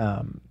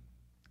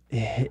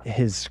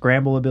 His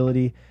scramble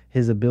ability,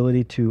 his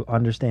ability to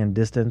understand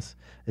distance,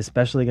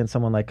 especially against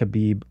someone like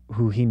Khabib,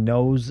 who he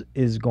knows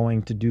is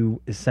going to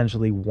do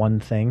essentially one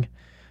thing.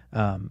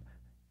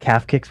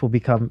 Calf kicks will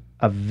become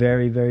a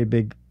very, very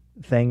big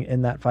thing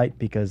in that fight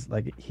because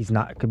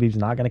Khabib's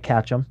not going to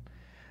catch him.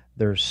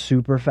 They're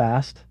super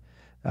fast,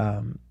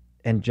 and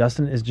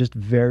Justin is just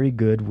very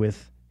good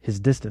with his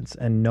distance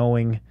and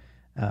knowing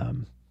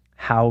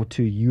how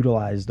to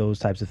utilize those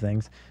types of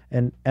things.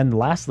 And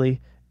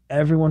lastly,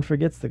 everyone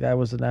forgets the guy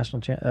was a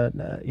national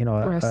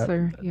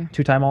wrestler,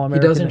 two-time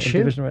All-American. He doesn't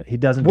shoot. He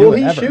doesn't. Will do it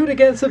he ever. shoot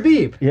against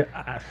Khabib?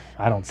 Yeah,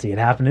 I don't see it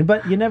happening,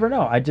 but you never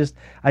know. I just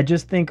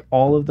think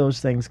all of those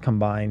things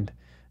combined,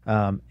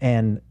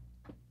 and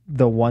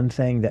the one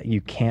thing that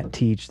you can't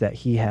teach that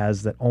he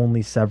has that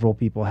only several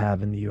people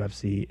have in the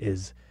UFC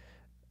is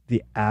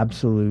the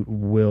absolute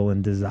will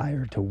and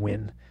desire to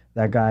win.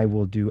 That guy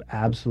will do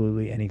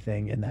absolutely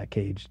anything in that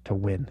cage to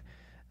win.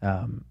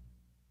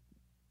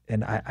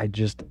 And I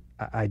just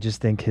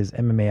think his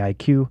MMA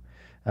IQ,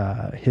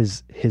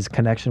 his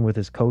connection with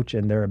his coach,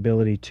 and their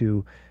ability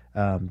to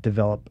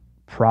develop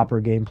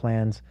proper game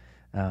plans,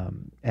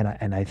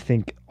 and I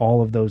think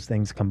all of those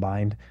things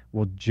combined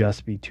will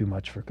just be too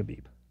much for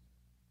Khabib.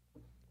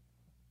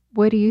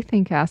 What do you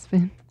think,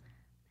 Aspen?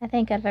 I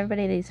think out of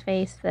everybody that he's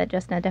faced, that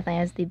Justin definitely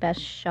has the best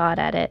shot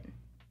at it.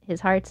 His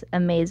heart's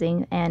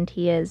amazing, and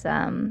he has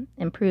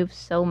improved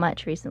so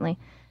much recently.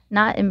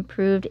 Not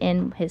improved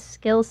in his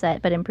skill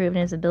set, but improved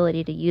in his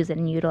ability to use it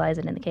and utilize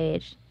it in the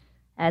cage,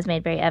 as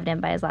made very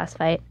evident by his last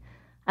fight.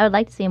 I would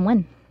like to see him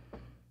win.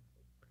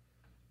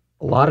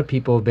 A lot of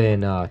people have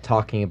been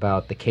talking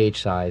about the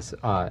cage size.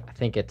 I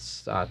think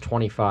it's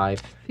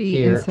 25 feet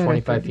here,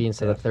 25 feet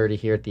instead of 30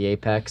 here at the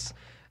apex.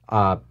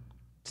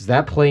 Does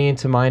that play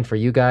into mind for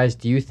you guys?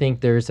 Do you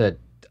think there's a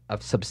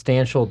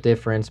substantial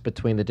difference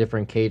between the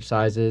different cage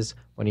sizes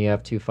when you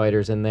have two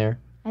fighters in there?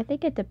 I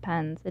think it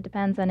depends. It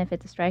depends on if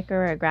it's a striker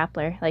or a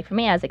grappler. Like for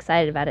me, I was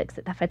excited about it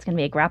because that fight's going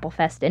to be a grapple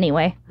fest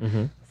anyway.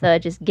 Mm-hmm. So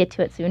just get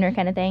to it sooner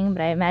kind of thing.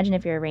 But I imagine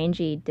if you're a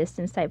rangy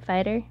distance type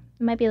fighter,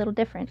 it might be a little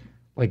different.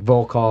 like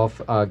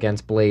Volkov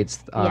against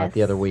Blades Yes.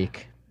 the other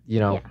week.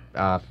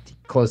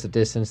 Close the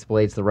distance.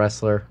 Blades the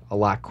wrestler a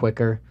lot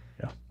quicker.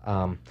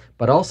 Yeah.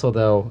 But also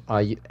though,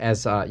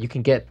 you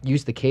can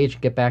use the cage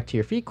and get back to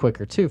your feet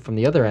quicker too from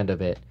the other end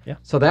of it. Yeah.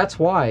 So that's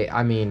why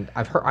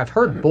I've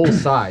heard both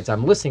sides.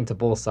 I'm listening to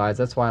both sides.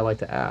 That's why I like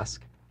to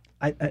ask.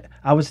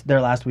 I was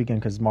there last weekend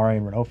because Mari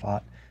and Renault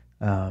fought.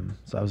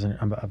 So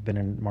I've been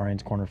in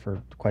Marian's corner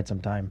for quite some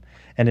time,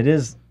 and it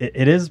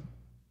is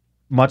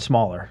much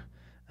smaller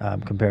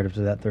comparative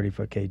to that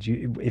 30-foot cage.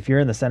 If you're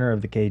in the center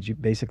of the cage, you're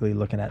basically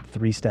looking at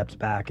 3 steps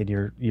back, and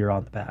you're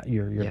on the back.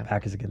 Your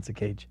back is against the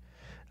cage.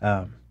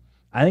 I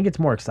think it's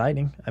more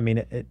exciting. I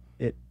mean,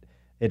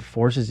 it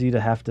forces you to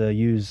have to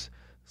use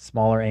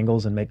smaller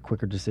angles and make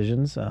quicker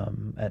decisions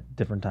at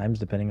different times,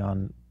 depending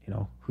on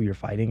who you're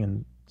fighting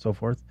and so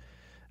forth.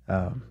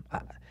 I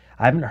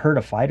haven't heard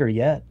a fighter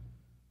yet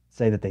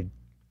say that they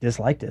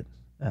disliked it.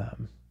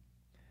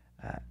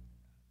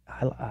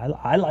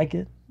 I like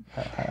it.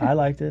 I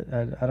liked it.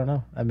 I don't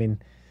know. I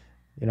mean,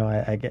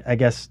 I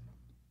guess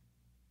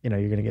you're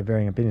going to get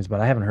varying opinions, but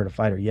I haven't heard a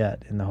fighter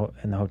yet in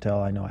the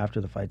hotel. I know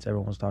after the fights,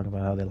 everyone was talking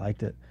about how they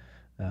liked it.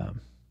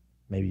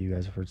 Maybe you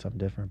guys have heard something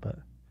different, but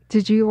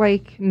Did you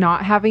like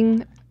not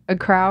having a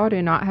crowd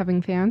and not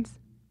having fans?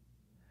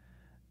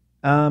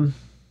 I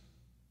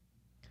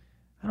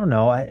don't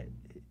know.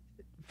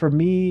 For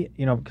me,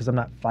 because I'm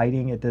not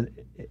fighting, it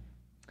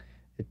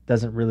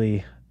doesn't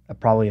really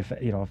probably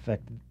affect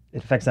it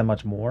affects that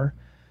much more.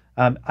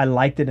 I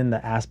liked it in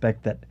the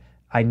aspect that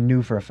I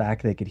knew for a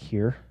fact they could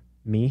hear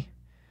me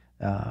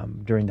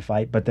during the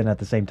fight, but then at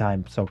the same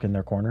time soak in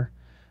their corner.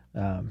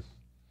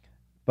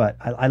 But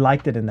I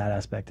liked it in that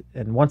aspect.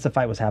 And once the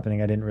fight was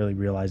happening, I didn't really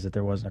realize that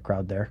there wasn't a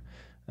crowd there.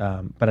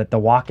 But at the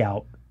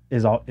walkout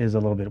is a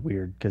little bit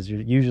weird because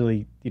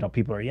usually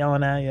people are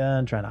yelling at you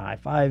and trying to high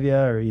five you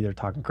or either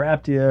talking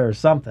crap to you or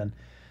something.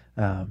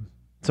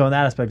 So in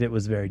that aspect, it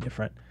was very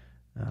different.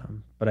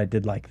 But I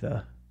did like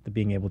the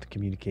being able to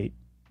communicate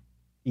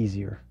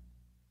easier.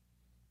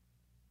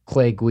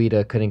 Clay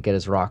Guida couldn't get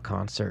his rock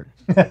concert.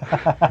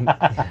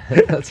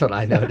 That's what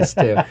I noticed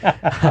too.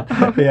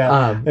 He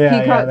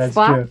got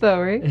slapped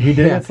though, right? He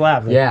did get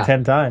slapped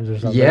 10 times or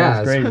something. Yeah,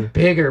 It was crazy.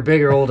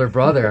 bigger older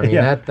brother. I mean,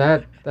 Yeah.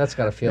 that's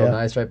got to feel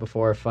nice right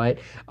before a fight.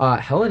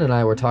 Helen and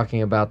I were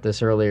talking about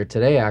this earlier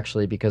today,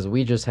 actually, because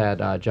we just had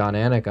John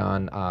Anik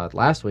on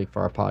last week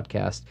for our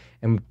podcast,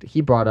 and he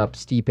brought up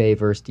Stipe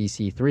versus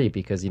DC3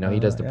 because he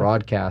does the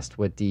broadcast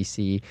with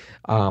DC.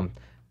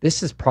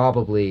 This is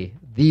probably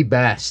the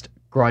best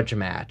grudge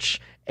match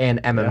in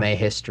MMA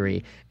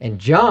history. And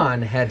John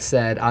had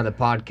said on the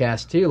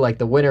podcast too, like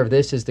the winner of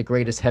this is the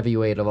greatest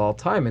heavyweight of all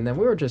time. And then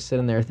we were just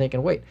sitting there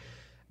thinking, wait,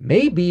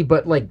 maybe,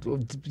 but like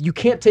you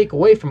can't take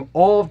away from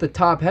all of the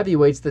top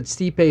heavyweights that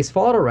Stipe's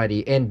fought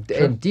already. And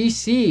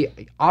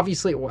DC,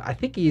 obviously, I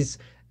think his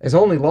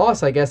only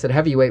loss, I guess, at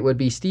heavyweight would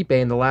be Stipe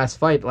in the last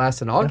fight,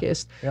 last in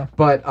August. Yeah.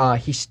 But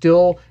he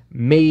still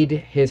made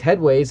his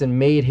headways and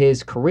made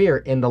his career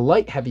in the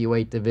light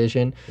heavyweight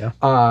division.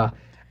 Yeah.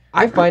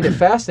 I find it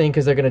fascinating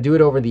because they're going to do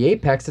it over the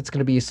Apex. It's going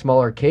to be a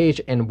smaller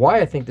cage. And why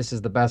I think this is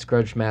the best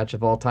grudge match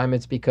of all time,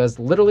 it's because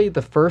literally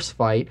the first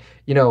fight,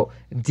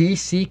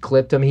 DC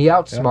clipped him. He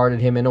outsmarted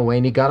him in a way,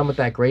 and he got him with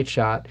that great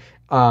shot.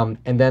 And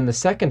then the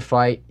second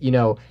fight,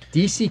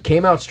 DC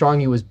came out strong.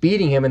 He was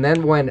beating him. And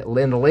then when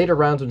in the later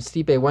rounds when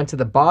Stipe went to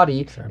the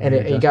body and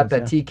he got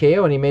that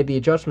TKO and he made the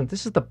adjustment,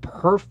 this is the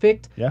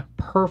perfect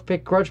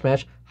grudge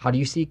match. How do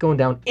you see it going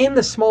down in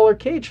the smaller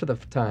cage for the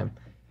time?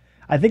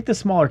 I think the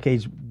smaller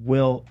cage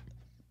will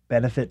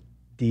benefit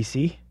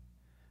DC.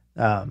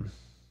 But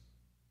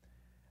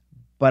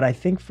I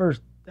think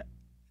first,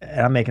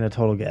 and I'm making a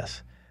total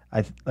guess,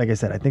 like I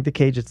said, I think the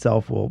cage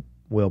itself will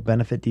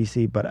benefit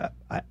DC, but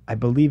I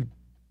believe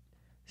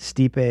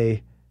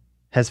Stipe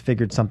has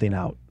figured something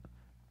out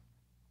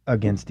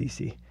against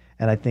DC.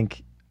 And I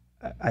think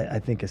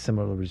a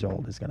similar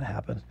result is going to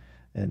happen,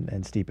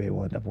 and Stipe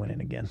will end up winning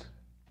again.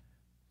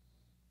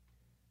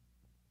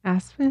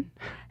 Aspen?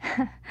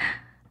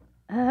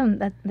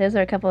 Those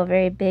are a couple of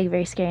very big,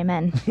 very scary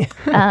men.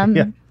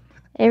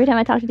 Every time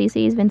I talk to DC,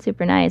 he's been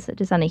super nice,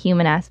 just on a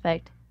human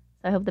aspect.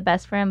 So I hope the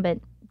best for him, but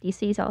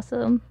DC's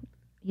also,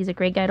 he's a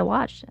great guy to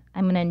watch.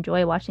 I'm going to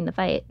enjoy watching the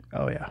fight.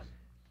 Oh, yeah.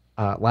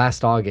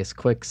 Last August,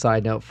 quick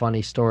side note,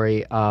 funny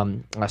story,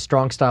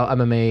 Strong Style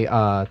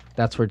MMA,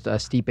 that's where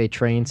Stipe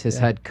trains. His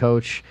head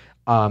coach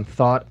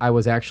thought I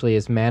was actually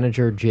his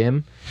manager,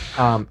 Jim,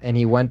 and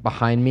he went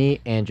behind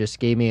me and just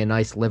gave me a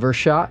nice liver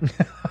shot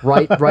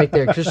right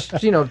there. Just,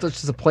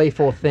 just a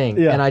playful thing.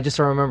 Yeah. And I just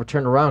remember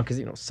turning around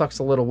because, sucks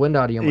a little wind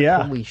out of you. I'm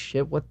like, holy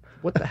shit, what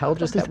the hell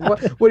just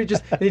happened? What he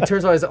just, and he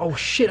turns around and he's like, oh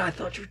shit, I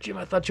thought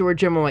you were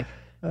Jim. I'm like,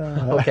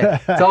 okay,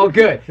 it's all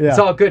good. It's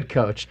all good,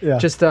 coach. Yeah.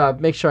 Just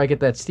make sure I get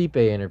that Stipe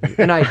interview.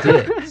 And I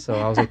did, so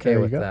I was okay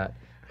with that.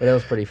 But that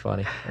was pretty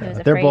funny.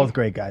 They're both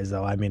great guys,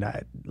 though. I mean,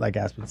 like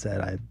Aspen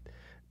said,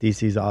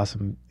 DC's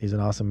awesome. He's an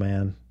awesome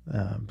man.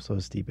 So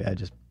is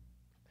Stipe.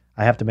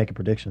 I have to make a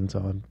prediction, so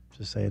I'm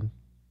just saying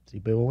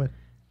Stipe will win.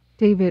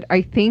 David,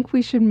 I think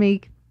we should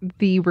make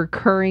the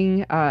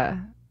recurring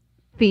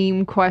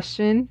theme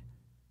question.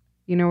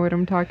 You know what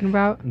I'm talking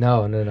about?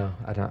 No.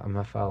 I'm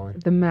not following.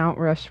 The Mount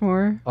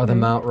Rushmore. Oh, the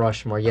Mount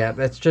Rushmore. Yeah,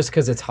 that's just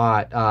because it's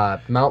hot.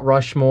 Mount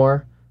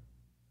Rushmore.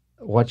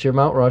 What's your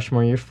Mount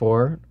Rushmore? You're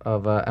four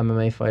of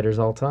MMA fighters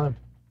all time.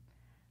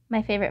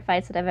 My favorite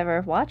fights that I've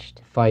ever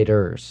watched.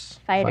 Fighters.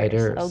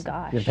 Oh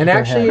gosh. And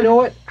actually, you know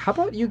what? How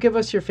about you give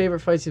us your favorite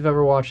fights you've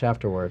ever watched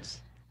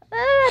afterwards?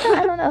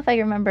 I don't know if I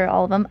can remember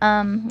all of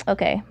them.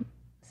 Okay.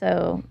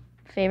 So,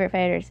 favorite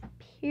fighters,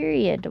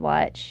 period, to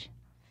watch.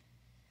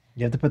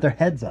 You have to put their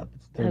heads up.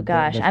 Oh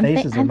gosh, their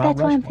faces are Mount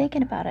that's why I'm Rushmore.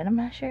 thinking about it. I'm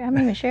not sure. I'm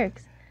not even sure.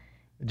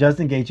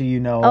 Justin Gaethje, you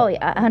know. Oh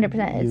yeah,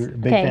 100%. You're a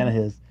big fan of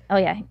his. Oh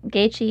yeah,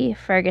 Gaethje,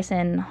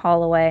 Ferguson,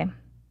 Holloway,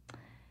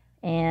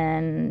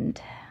 and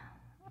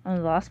the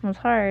last one's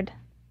hard.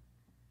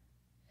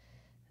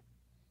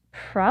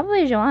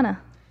 Probably Joanna.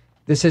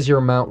 This is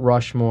your Mount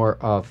Rushmore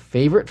of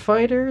favorite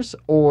fighters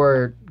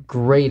or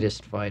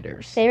greatest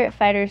fighters? Favorite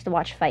fighters to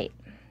watch fight.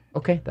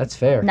 Okay, that's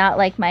fair. Not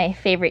like my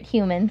favorite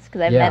humans,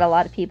 because I've met a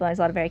lot of people. There's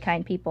a lot of very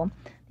kind people.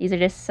 These are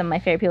just some of my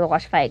favorite people to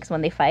watch fight, because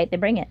when they fight, they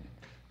bring it.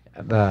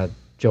 The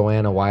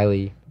Joanna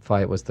Wiley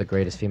fight was the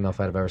greatest female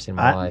fight I've ever seen in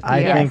my life.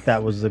 I think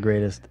that was the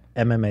greatest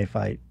MMA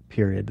fight,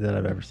 period, that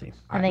I've ever seen.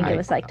 I think it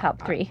was like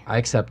top 3. I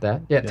accept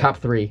that. Yeah, top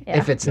 3. Yeah.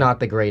 If it's not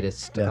the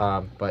greatest.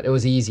 But it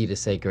was easy to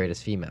say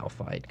greatest female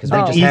fight, because we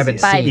Oh, just easy.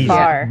 haven't By seen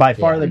far. it. By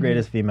far the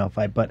greatest female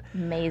fight, but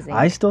Amazing.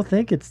 I still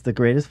think it's the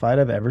greatest fight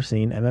I've ever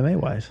seen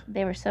MMA-wise.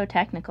 They were so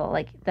technical.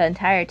 Like, the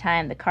entire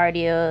time, the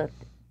cardio,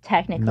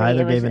 technically,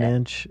 Neither it was gave an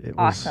inch. It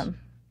was awesome.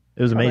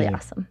 It was Totally amazing.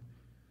 awesome.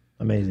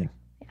 Amazing.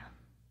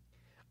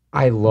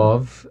 I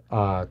love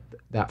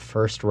that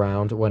first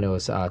round when it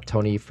was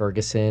Tony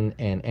Ferguson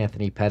and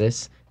Anthony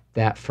Pettis.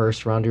 That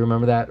first round, do you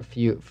remember that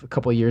a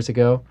couple of years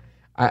ago?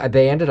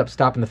 They ended up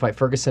stopping the fight.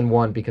 Ferguson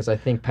won because I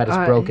think Pettis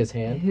broke his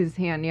hand. His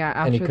hand, yeah.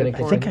 After And he couldn't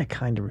the I think I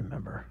kind of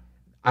remember.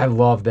 I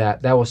love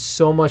that. That was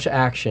so much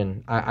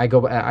action.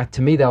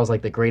 To me, that was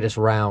like the greatest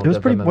round. It was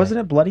of pretty. MMA. Wasn't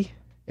it bloody?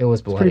 It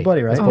was It's bloody. pretty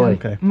bloody, right? It was bloody.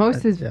 Okay. Most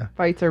of his Yeah.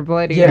 fights are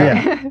bloody.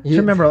 Yeah. You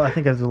remember? I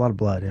think there's a lot of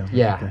blood. Yeah.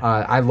 Yeah, Okay.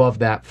 I love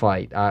that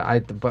fight.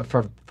 But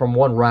from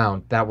one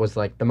round, that was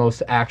like the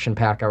most action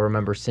pack I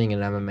remember seeing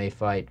in an MMA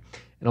fight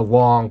in a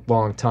long,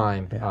 long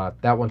time. Yeah.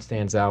 That one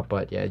stands out.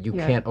 But yeah, you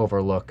Yeah. can't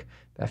overlook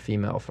that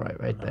female fight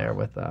right there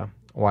with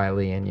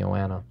Wiley and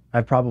Joanna.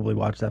 I've probably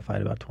watched that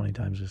fight about 20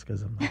 times just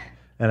because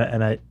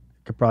and I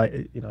could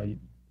probably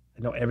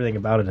I know everything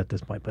about it at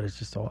this point, but it's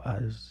just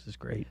it's just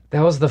great.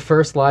 That was the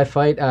first live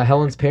fight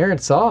Helen's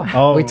parents saw.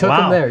 Oh, we took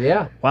wow. them there.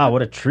 Yeah, Wow,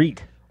 what a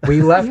treat!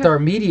 we left our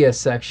media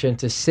section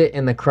to sit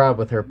in the crowd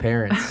with her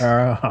parents.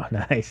 Oh,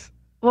 nice.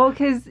 Well,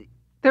 because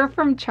they're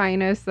from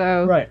China,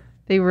 so Right.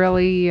 they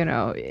really,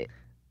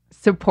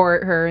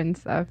 support her and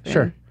stuff.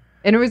 Sure.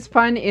 And it was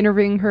fun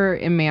interviewing her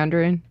in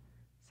Mandarin.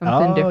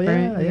 Something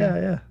different.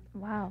 Yeah.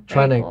 Wow.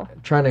 Trying Very to cool.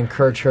 trying to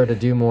encourage her to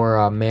do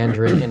more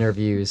Mandarin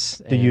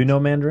interviews. Do you know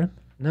Mandarin?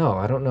 No,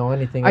 I don't know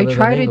anything. I other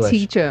try than to English.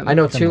 teach him. I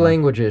know Come two on.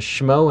 languages,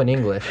 Schmo and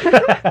English.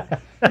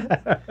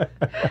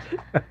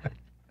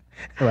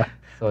 Well,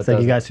 So it's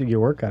like you guys your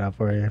work cut out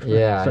for you.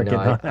 Yeah, Start no,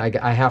 getting on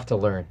that. I have to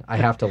learn. I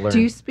have to learn.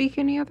 Do you speak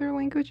any other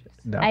languages?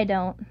 No, I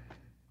don't.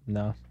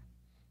 no.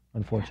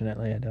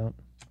 Unfortunately, I don't.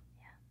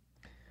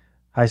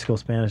 High school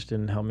Spanish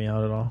didn't help me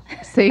out at all.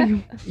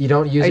 Same. You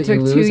don't use I it, you took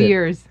lose 2 it.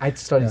 years. I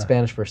studied Yeah.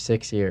 Spanish for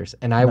 6 years,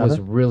 and I was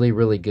Nothing? really,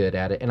 really good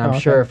at it. And I'm Oh,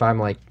 sure okay. if I'm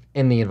like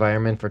in the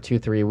environment for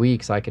 2-3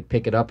 weeks, I could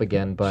pick it up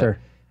again. But Sure,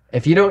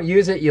 if you don't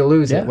use it, you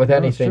lose Yeah, it with no,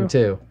 it's anything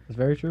true. too. it's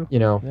very true. You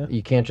know, Yeah.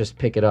 you can't just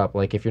pick it up.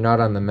 Like if you're not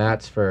on the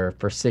mats for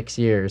 6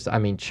 years, I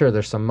mean, sure,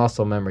 there's some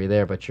muscle memory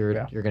there, but you're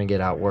Yeah. gonna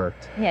get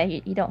outworked. Yeah,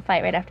 you don't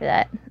fight right after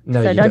that.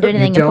 No, So you don't do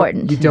anything you don't,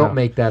 important. You don't No.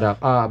 make that up.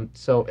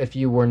 So if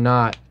you were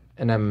not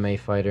an MMA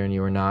fighter and you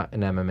were not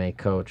an MMA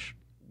coach,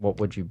 what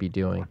would you be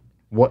doing?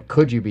 What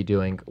could you be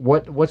doing?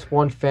 What's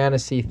one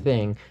fantasy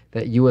thing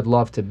that you would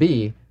love to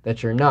be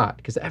that you're not?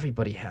 Because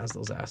everybody has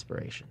those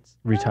aspirations.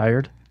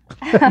 Retired?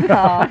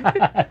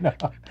 Aw. No,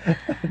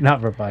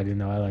 not for fighting.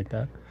 No, I like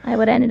that. I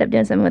would have ended up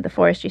doing something with the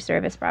forestry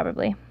service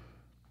probably.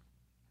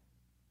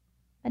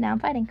 But now I'm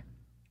fighting.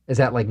 Is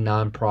that like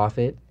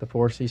non-profit, the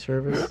forestry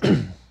service? Are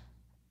you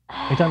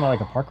talking about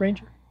like a park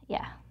ranger?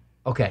 Yeah.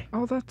 Okay.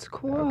 Oh, that's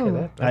cool.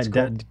 Okay, that's I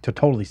cool. to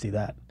totally see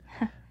that.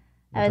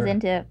 I was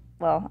With her.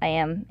 I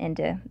am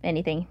into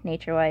anything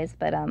nature-wise,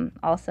 but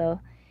also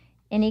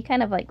any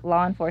kind of like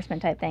law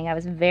enforcement type thing. I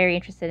was very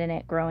interested in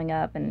it growing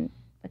up and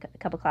a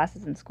couple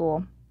classes in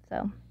school.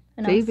 So,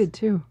 who knows? David,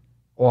 too.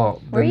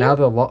 Well, Were now you?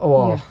 the law.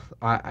 Well,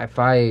 if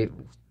I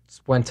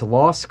went to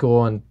law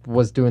school and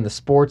was doing the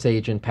sports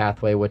agent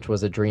pathway, which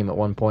was a dream at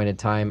one point in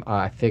time,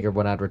 I figured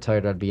when I'd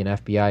retired, I'd be an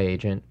FBI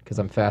agent because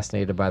I'm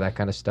fascinated by that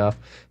kind of stuff,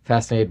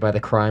 fascinated by the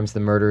crimes, the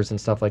murders,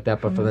 and stuff like that.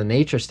 But from the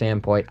nature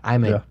standpoint,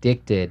 I'm Yeah.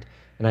 addicted.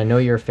 And I know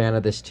you're a fan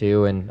of this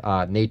too. And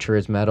Nature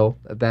is Metal.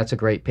 That's a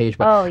great page.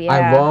 But Oh, yeah.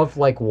 I love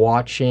like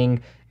watching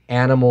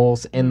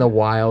animals in the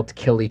wild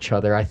kill each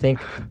other. I think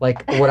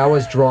like when I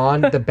was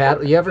drawn, the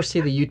battle. You ever see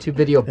the YouTube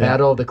video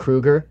Battle of the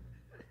Kruger?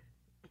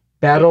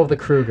 Battle of the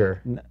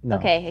Kruger. No.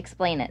 Okay,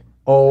 explain it.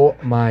 Oh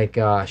my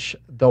gosh,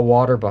 the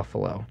water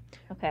buffalo.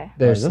 Okay.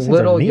 There's those things are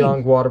little mean.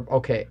 young water.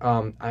 Okay,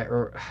 I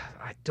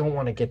don't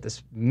want to get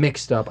this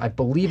mixed up. I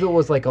believe it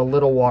was like a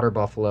little water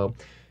buffalo,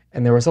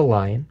 and there was a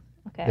lion,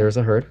 Okay. there was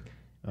a herd,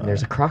 and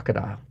there's a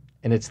crocodile,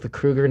 and it's the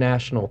Kruger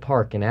National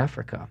Park in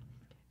Africa,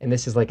 and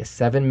this is like a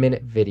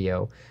 7-minute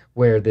video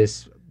where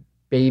this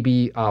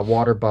baby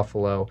water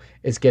buffalo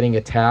is getting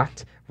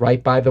attacked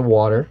right by the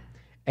water.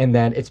 And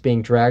then it's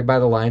being dragged by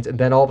the lions, and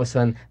then all of a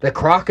sudden the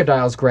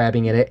crocodile's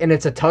grabbing at it, and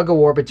it's a tug of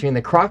war between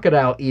the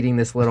crocodile eating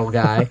this little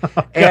guy,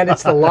 and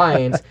it's the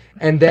lions,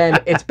 and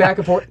then it's back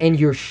and forth, and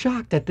you're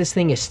shocked that this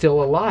thing is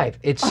still alive.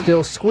 It's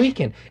still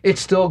squeaking. It's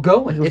still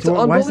going. It's Why is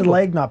the unbelievable.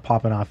 leg not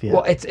popping off yet?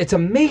 Well, it's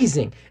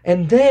amazing.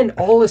 And then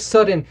all of a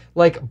sudden,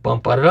 like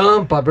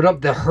bum-ba-dum, bum-ba-dum,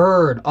 the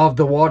herd of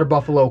the water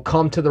buffalo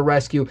come to the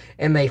rescue,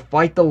 and they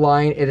fight the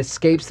lion. It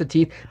escapes the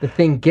teeth. The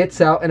thing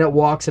gets out and it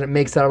walks and it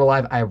makes it out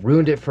alive. I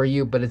ruined it for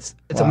you, but it's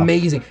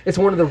amazing. It's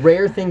one of the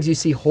rare things you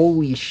see.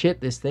 Holy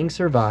shit, this thing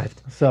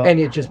survived. So-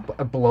 and it just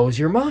blows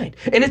your mind.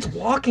 And it's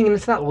walking and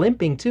it's not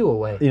limping too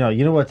away. You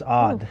know what's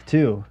odd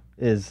too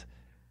is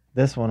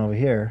this one over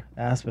here,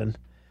 Aspen.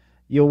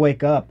 You'll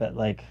wake up at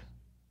like,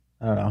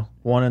 I don't know,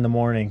 1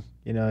 a.m.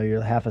 You know,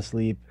 you're half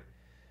asleep,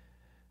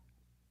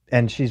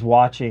 and she's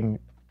watching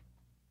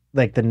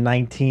like the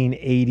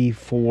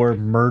 1984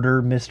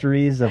 murder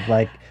mysteries of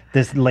like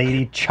this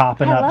lady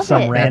chopping I up love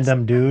some it.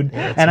 random dude,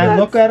 and I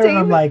look at her and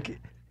I'm like,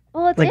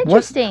 Well, it's Like,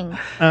 what's- interesting.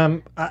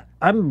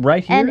 I'm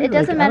right here. And it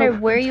doesn't like, I matter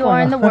don't- where what's you going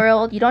are in the on?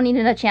 world. You don't need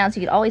another chance.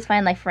 You could always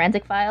find like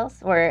forensic files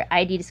or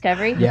ID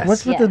discovery. Yes.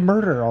 What's with Yeah. the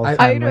murder all the I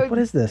time? don't- Like, what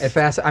is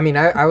this? I mean,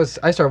 I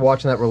started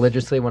watching that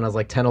religiously when I was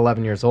like 10,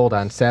 11 years old.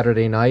 On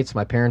Saturday nights,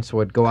 my parents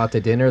would go out to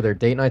dinner. Their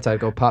date nights, I'd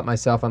go pop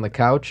myself on the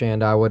couch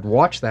and I would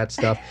watch that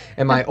stuff.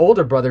 And my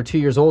older brother, 2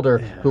 years older,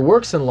 who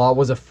works in law,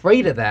 was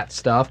afraid of that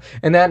stuff.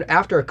 And then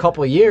after a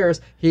couple of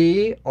years,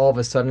 he all of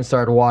a sudden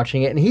started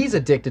watching it, and he's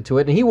addicted to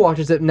it, and he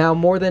watches it now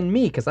more than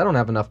me because I don't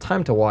have enough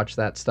time to watch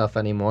that stuff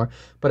anymore.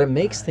 But it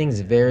makes things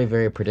very,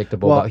 very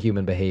predictable Well, about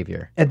human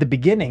behavior. At the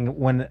beginning,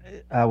 when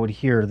I would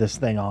hear this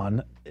thing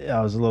on,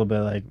 I was a little bit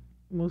like,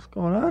 "What's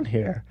going on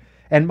here?"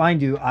 And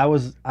mind you, I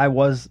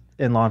was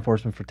in law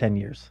enforcement for 10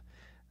 years.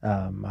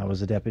 I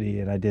was a deputy,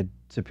 and I did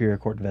Superior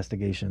Court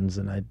investigations,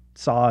 and I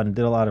saw and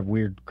did a lot of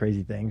weird,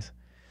 crazy things.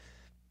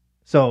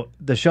 So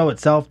the show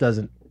itself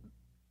doesn't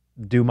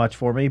do much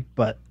for me,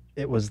 but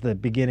it was the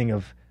beginning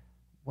of,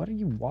 what are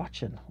you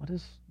watching?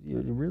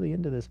 You're really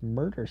into this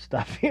murder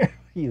stuff here,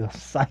 you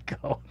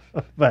psycho.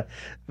 but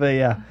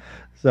yeah,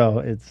 so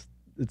it's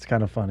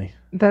kind of funny.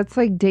 That's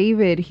like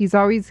David. He's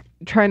always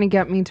trying to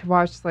get me to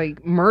watch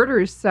like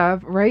murder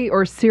stuff, right?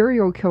 Or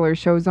serial killer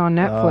shows on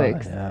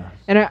Netflix. Oh, yeah.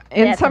 And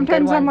Yeah, some good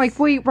sometimes I'm ones. like,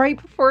 wait, right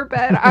before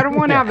bed, I don't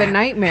want to have a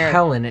nightmare.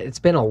 Helen, it's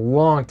been a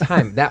long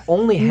time. That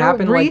only No,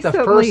 happened like the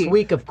first recently.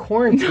 week of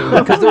quarantine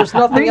because there's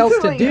nothing else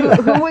to Recently,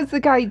 do. Who was the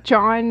guy?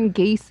 John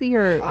Gacy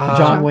or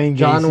John Wayne Gacy.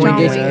 John Wayne John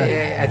Gacy.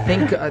 Wayne. I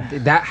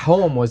think that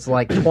home was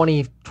like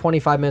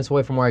 25 minutes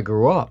away from where I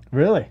grew up.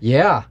 Really?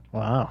 Yeah,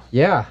 Wow.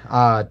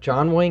 yeah.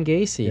 John Wayne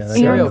Gacy, Yeah, that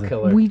serial guy-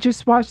 killer. We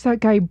just watched that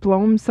guy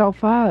blow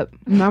himself up.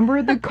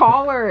 Remember the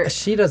caller?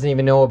 She doesn't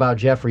even know about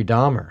Jeffrey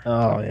Dahmer.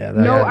 Oh yeah.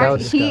 No, that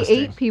was he disgusting.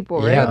 ate people,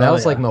 right? Yeah, that Oh,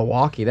 was like yeah.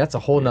 Milwaukee. That's a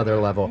whole nother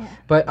level.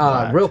 But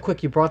real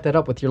quick, you brought that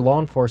up with your law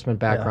enforcement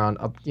background.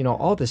 You know,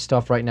 all this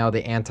stuff right now,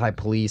 the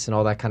anti-police and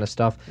all that kind of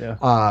stuff.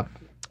 Yeah.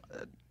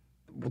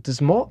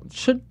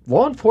 Should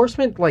law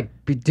enforcement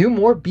do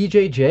more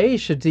BJJ?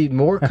 Should do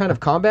more kind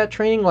of combat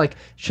training? Like,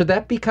 should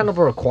that be kind of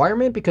a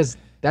requirement? Because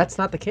that's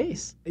not the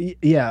case.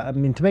 Yeah, I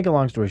mean, to make a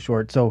long story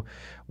short, so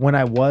when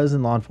I was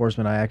in law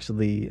enforcement, I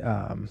actually,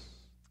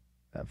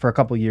 for a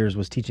couple of years,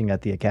 was teaching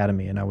at the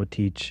academy, and I would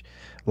teach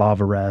law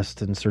of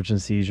arrest and search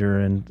and seizure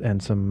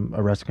and some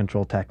arrest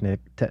control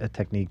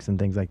techniques and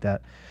things like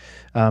that.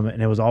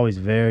 And it was always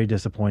very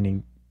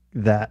disappointing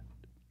that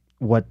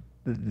what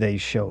they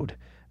showed,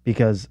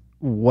 because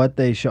what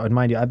they showed, and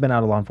mind you, I've been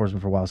out of law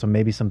enforcement for a while, so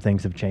maybe some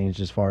things have changed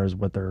as far as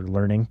what they're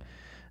learning.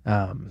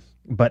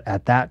 But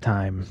at that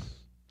time,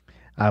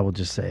 I will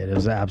just say it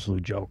was an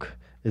absolute joke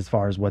as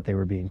far as what they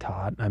were being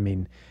taught. I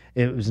mean,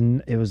 it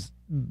was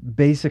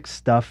basic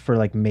stuff for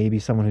like maybe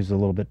someone who's a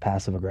little bit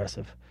passive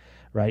aggressive,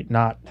 right?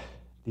 Not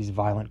these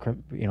violent,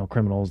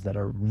 criminals that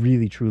are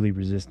really truly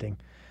resisting.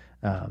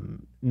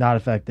 Not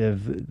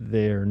effective.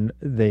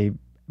 They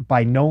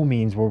by no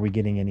means were we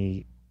getting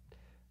any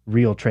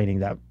real training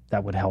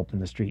that would help in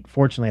the street.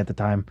 Fortunately, at the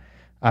time,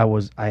 I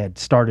had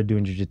started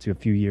doing jiu-jitsu a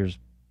few years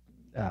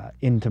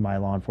into my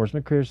law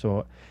enforcement career,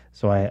 so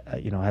I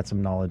had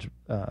some knowledge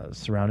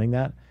surrounding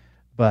that.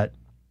 But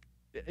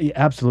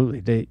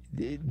absolutely,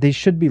 they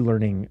should be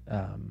learning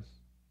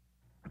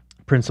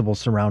principles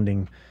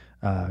surrounding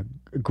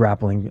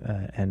grappling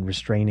and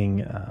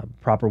restraining,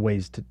 proper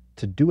ways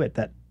to do it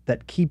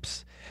that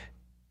keeps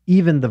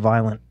even the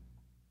violent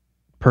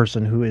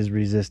person who is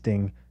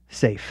resisting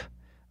safe,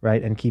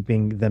 right, and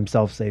keeping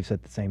themselves safe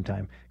at the same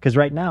time. Because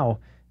right now,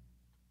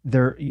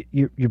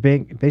 you're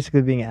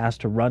basically being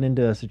asked to run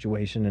into a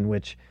situation in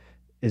which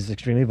is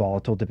extremely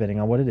volatile, depending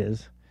on what it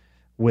is,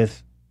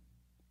 with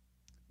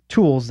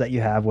tools that you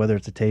have, whether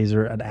it's a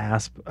taser, an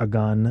asp, a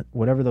gun,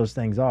 whatever those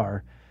things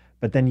are,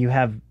 but then you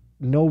have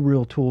no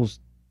real tools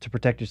to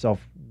protect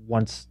yourself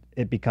once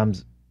it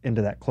becomes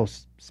into that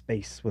close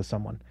space with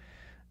someone.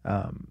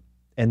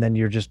 And then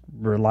you're just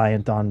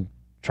reliant on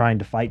trying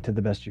to fight to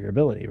the best of your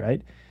ability,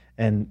 right?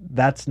 And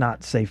that's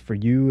not safe for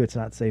you. It's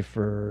not safe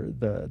for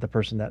the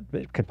person that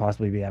could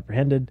possibly be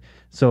apprehended.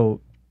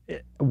 So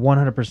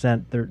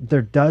 100%,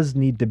 there does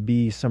need to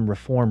be some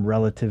reform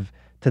relative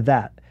to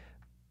that.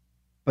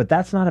 But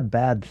that's not a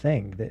bad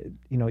thing.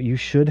 You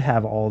should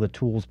have all the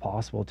tools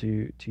possible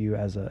to you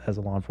as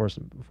a law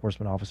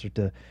enforcement officer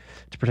to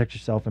protect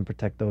yourself and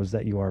protect those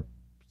that you are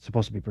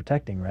supposed to be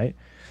protecting, right?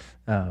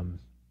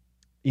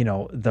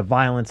 The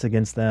violence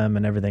against them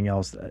and everything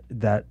else,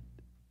 that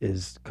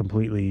is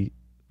completely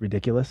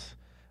ridiculous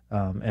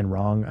and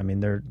wrong. I mean,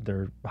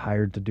 they're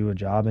hired to do a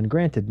job, and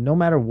granted, no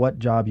matter what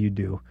job you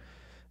do,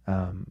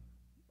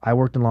 I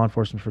worked in law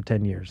enforcement for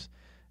 10 years,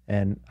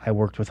 and I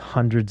worked with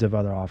hundreds of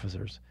other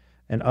officers.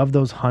 And of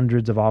those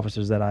hundreds of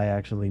officers that I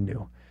actually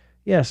knew,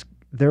 yes,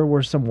 there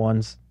were some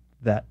ones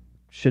that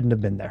shouldn't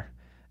have been there.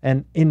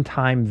 And in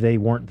time, they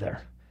weren't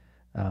there.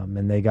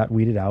 And they got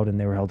weeded out, and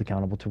they were held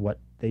accountable to what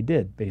they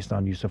did based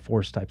on use of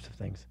force types of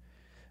things.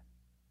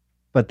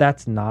 But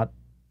that's not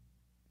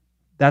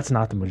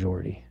the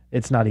majority.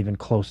 It's not even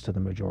close to the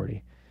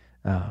majority.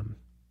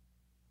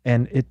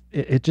 And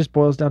it just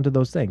boils down to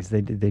those things.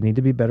 They need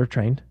to be better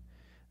trained.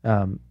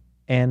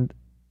 And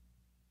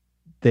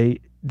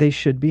they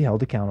should be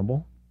held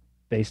accountable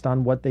based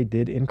on what they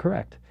did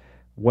incorrect.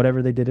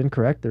 Whatever they did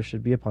incorrect, there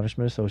should be a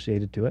punishment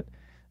associated to it.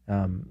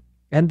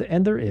 And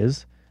there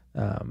is,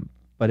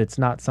 but it's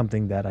not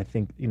something that I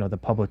think, the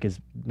public is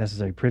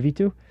necessarily privy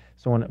to.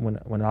 So when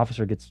an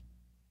officer gets,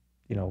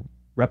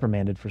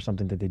 reprimanded for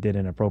something that they did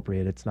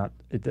inappropriate,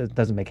 it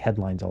doesn't make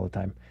headlines all the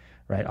time,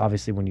 right?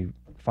 Obviously, when you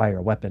fire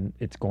a weapon,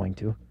 it's going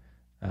to.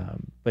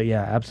 But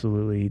yeah,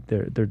 absolutely,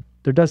 there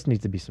does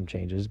need to be some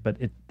changes, but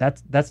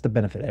that's the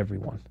benefit of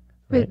everyone.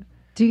 Right? But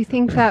do you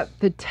think that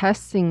the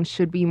testing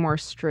should be more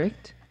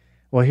strict?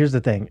 Well, here's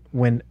the thing.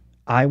 When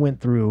I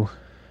went through,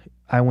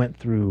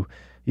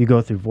 you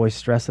go through voice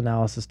stress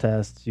analysis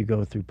tests, you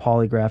go through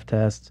polygraph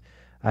tests.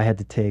 I had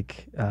to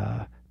take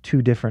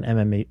 2 different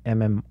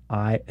MMPI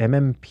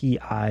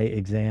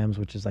exams,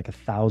 which is like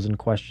 1,000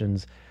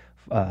 questions,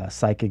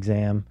 psych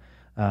exam.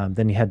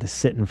 Then you had to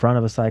sit in front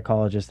of a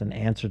psychologist and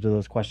answer to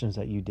those questions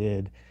that you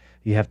did.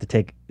 You have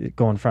to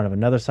go in front of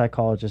another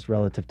psychologist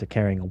relative to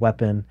carrying a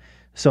weapon.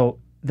 So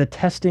the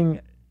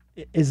testing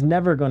is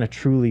never going to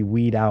truly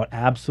weed out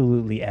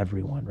absolutely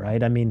everyone,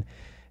 right? I mean,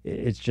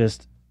 it's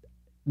just,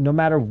 no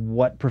matter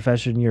what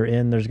profession you're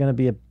in, there's going to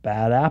be a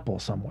bad apple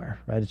somewhere,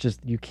 right? It's just,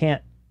 you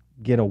can't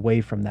get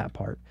away from that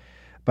part.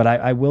 But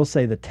I will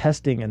say the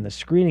testing and the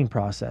screening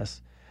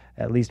process,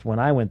 at least when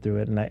I went through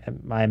it, and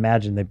I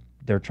imagine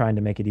they're trying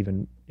to make it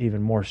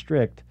even more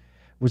strict,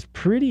 was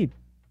pretty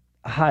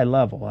high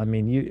level. I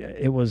mean,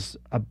 it was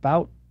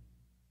about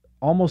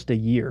almost a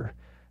year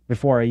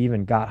before I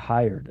even got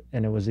hired,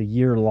 and it was a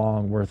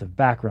year-long worth of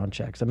background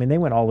checks. I mean, they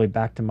went all the way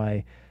back to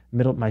my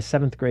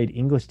 7th grade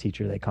English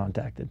teacher they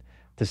contacted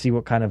to see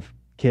what kind of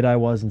kid I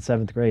was in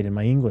 7th grade in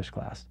my English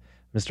class.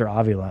 Mr.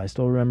 Avila, I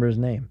still remember his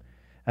name.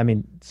 I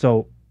mean,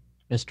 so...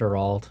 Mr.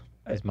 Ald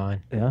is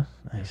mine. Yeah,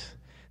 nice.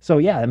 So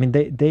yeah, I mean,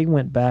 they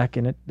went back,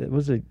 and it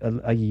was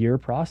a year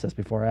process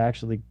before I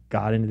actually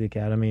got into the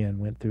academy and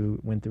went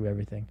through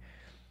everything.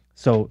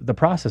 So the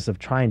process of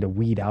trying to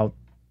weed out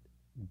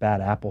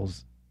bad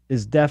apples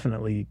is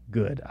definitely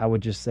good. I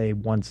would just say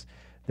once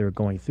they're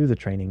going through the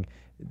training,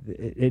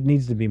 it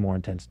needs to be more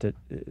intense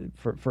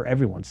for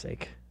everyone's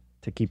sake,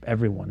 to keep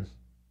everyone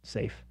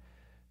safe.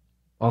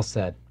 Well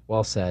said.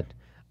 Well said.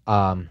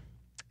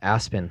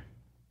 Aspen,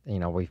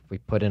 we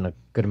put in a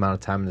good amount of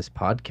time in this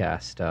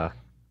podcast.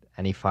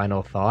 Any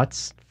final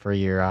thoughts for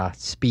your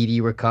speedy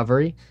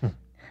recovery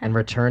and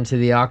return to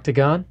the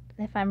octagon?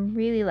 If I'm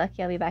really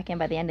lucky, I'll be back in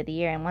by the end of the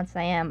year. And once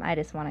I am, I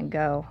just want to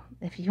go.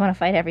 If you want to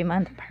fight every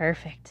month,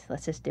 perfect.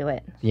 Let's just do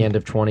it. The end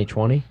of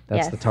 2020?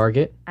 That's Yes. the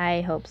target?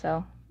 I hope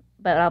so.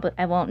 But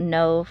I won't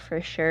know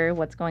for sure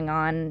what's going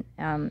on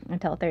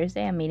until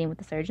Thursday. I'm meeting with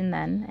the surgeon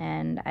then,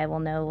 and I will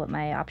know what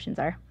my options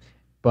are.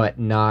 But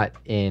not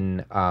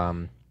in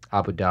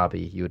Abu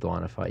Dhabi. You would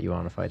want to fight. You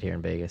want to fight here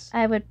in Vegas.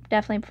 I would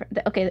definitely...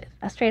 Okay,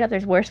 straight up,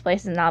 there's worse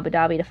places in Abu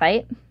Dhabi to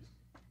fight.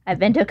 I've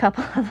been to a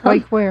couple of them.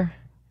 Like where?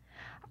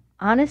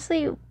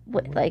 Honestly,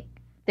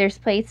 there's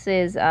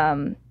places...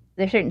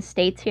 there's certain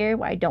states here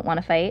where I don't want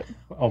to fight.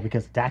 Oh,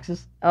 because of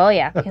taxes? Oh,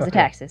 yeah, because of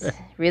taxes.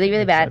 Really,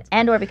 really Makes bad. sense.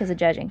 And or because of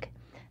judging.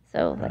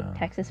 So,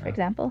 Texas, for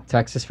example.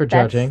 Texas for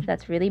judging.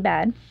 That's really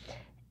bad.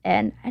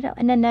 And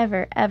I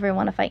never, ever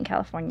want to fight in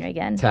California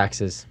again.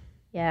 Taxes.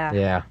 Yeah.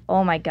 Yeah.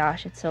 Oh, my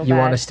gosh, it's so You bad.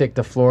 want to stick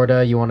to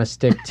Florida. You want to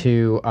stick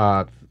to,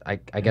 I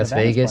guess, Nevada's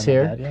Vegas probably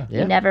here. not bad, yeah.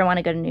 You never want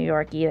to go to New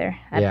York either.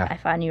 Yeah. I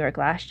fought New York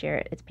last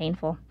year. It's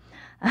painful.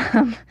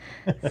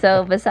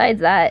 So besides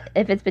that,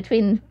 if it's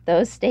between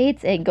those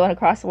states and going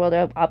across the world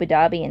to Abu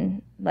Dhabi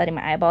and letting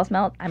my eyeballs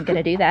melt, I'm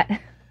going to do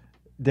that.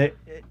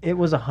 It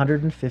was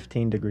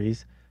 115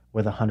 degrees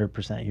with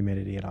 100%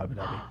 humidity in Abu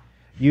Dhabi.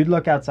 You'd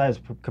look outside, it's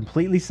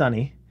completely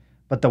sunny,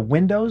 but the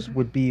windows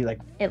would be like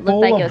It looked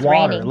full like of it was water.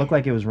 raining. It looked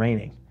like it was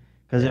raining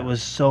because it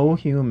was so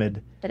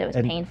humid. But it was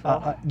and,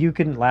 painful. you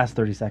couldn't last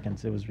 30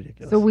 seconds. It was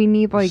ridiculous. So we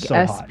need like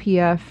So hot.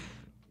 SPF.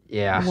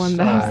 Yeah, One so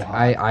that-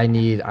 I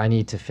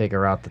need to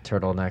figure out the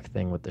turtleneck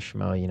thing with the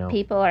schmo. You know,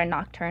 People are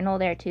nocturnal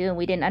there too, and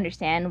we didn't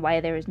understand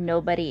why there was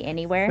nobody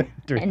anywhere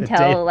During the day,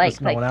 until there like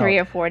was no one 3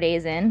 out. or 4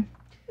 days in.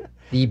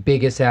 the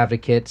biggest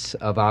advocates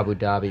of Abu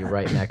Dhabi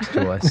right next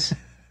to us.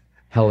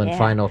 Helen, Yeah.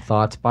 final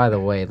thoughts. By the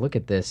way, look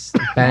at this.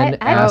 Ben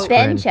I've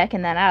been Askren.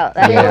 checking that out.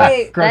 That, Yeah. that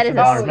is a Crushing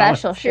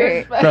special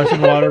shirt. Crushing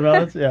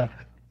watermelons? Yeah.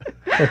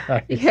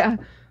 Yeah.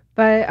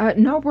 But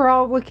no, we're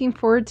all looking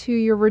forward to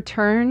your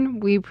return.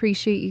 We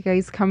appreciate you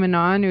guys coming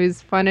on. It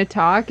was fun to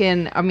talk.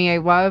 And I mean, I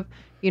love,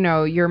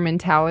 your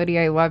mentality.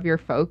 I love your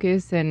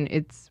focus. And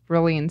it's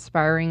really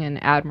inspiring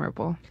and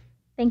admirable.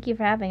 Thank you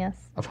for having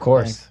us. Of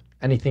course. Thanks.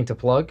 Anything to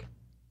plug?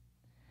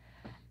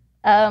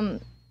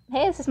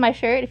 Hey, this is my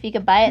shirt. If you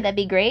could buy it, that'd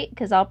be great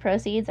because all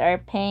proceeds are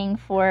paying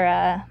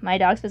for my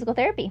dog's physical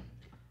therapy.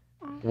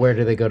 Where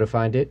do they go to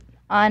find it?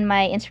 On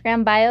my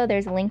Instagram bio,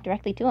 there's a link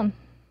directly to him.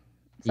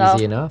 So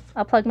Easy enough.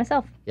 I'll plug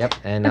myself. Yep.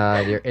 And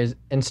your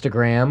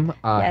Instagram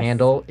Yes.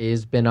 handle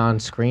is been on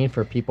screen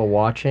for people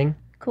watching.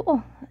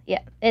 Cool. Yeah,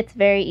 it's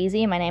very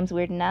easy. My name's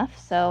weird enough,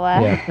 so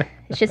Yeah.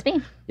 it's just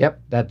me. Yep.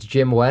 That's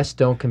Jim West.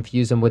 Don't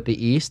confuse him with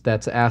the East.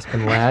 That's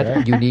Aspen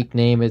Lad. Unique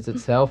name is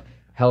itself.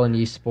 Helen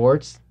E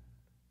Sports.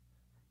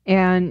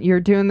 And you're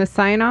doing the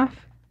sign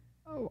off?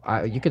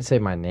 You could say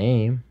my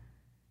name.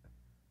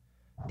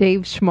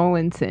 Dave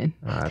Schmolenson.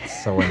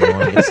 That's so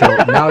annoying. So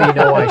now you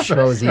know why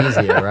Schmo's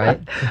easier, right?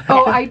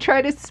 Oh, I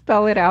tried to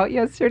spell it out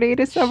yesterday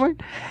to someone,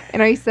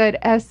 and I said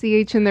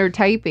SCH and they're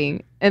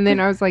typing. And then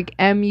I was like,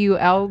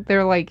 MUL.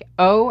 They're like,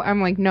 O.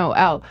 I'm like, no,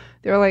 L.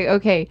 They're like,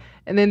 okay.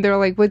 And then they're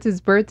like, what's his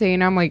birthday?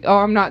 And I'm like, oh,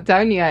 I'm not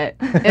done yet.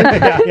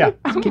 And Yeah.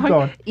 I'm Keep like,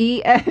 going.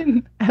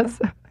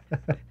 ENS.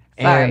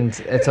 And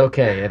it's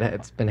okay.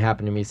 It's been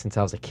happening to me since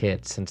I was a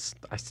kid, since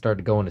I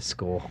started going to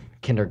school,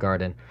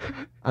 kindergarten.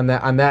 On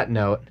that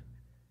note,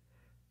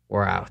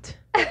 we're out.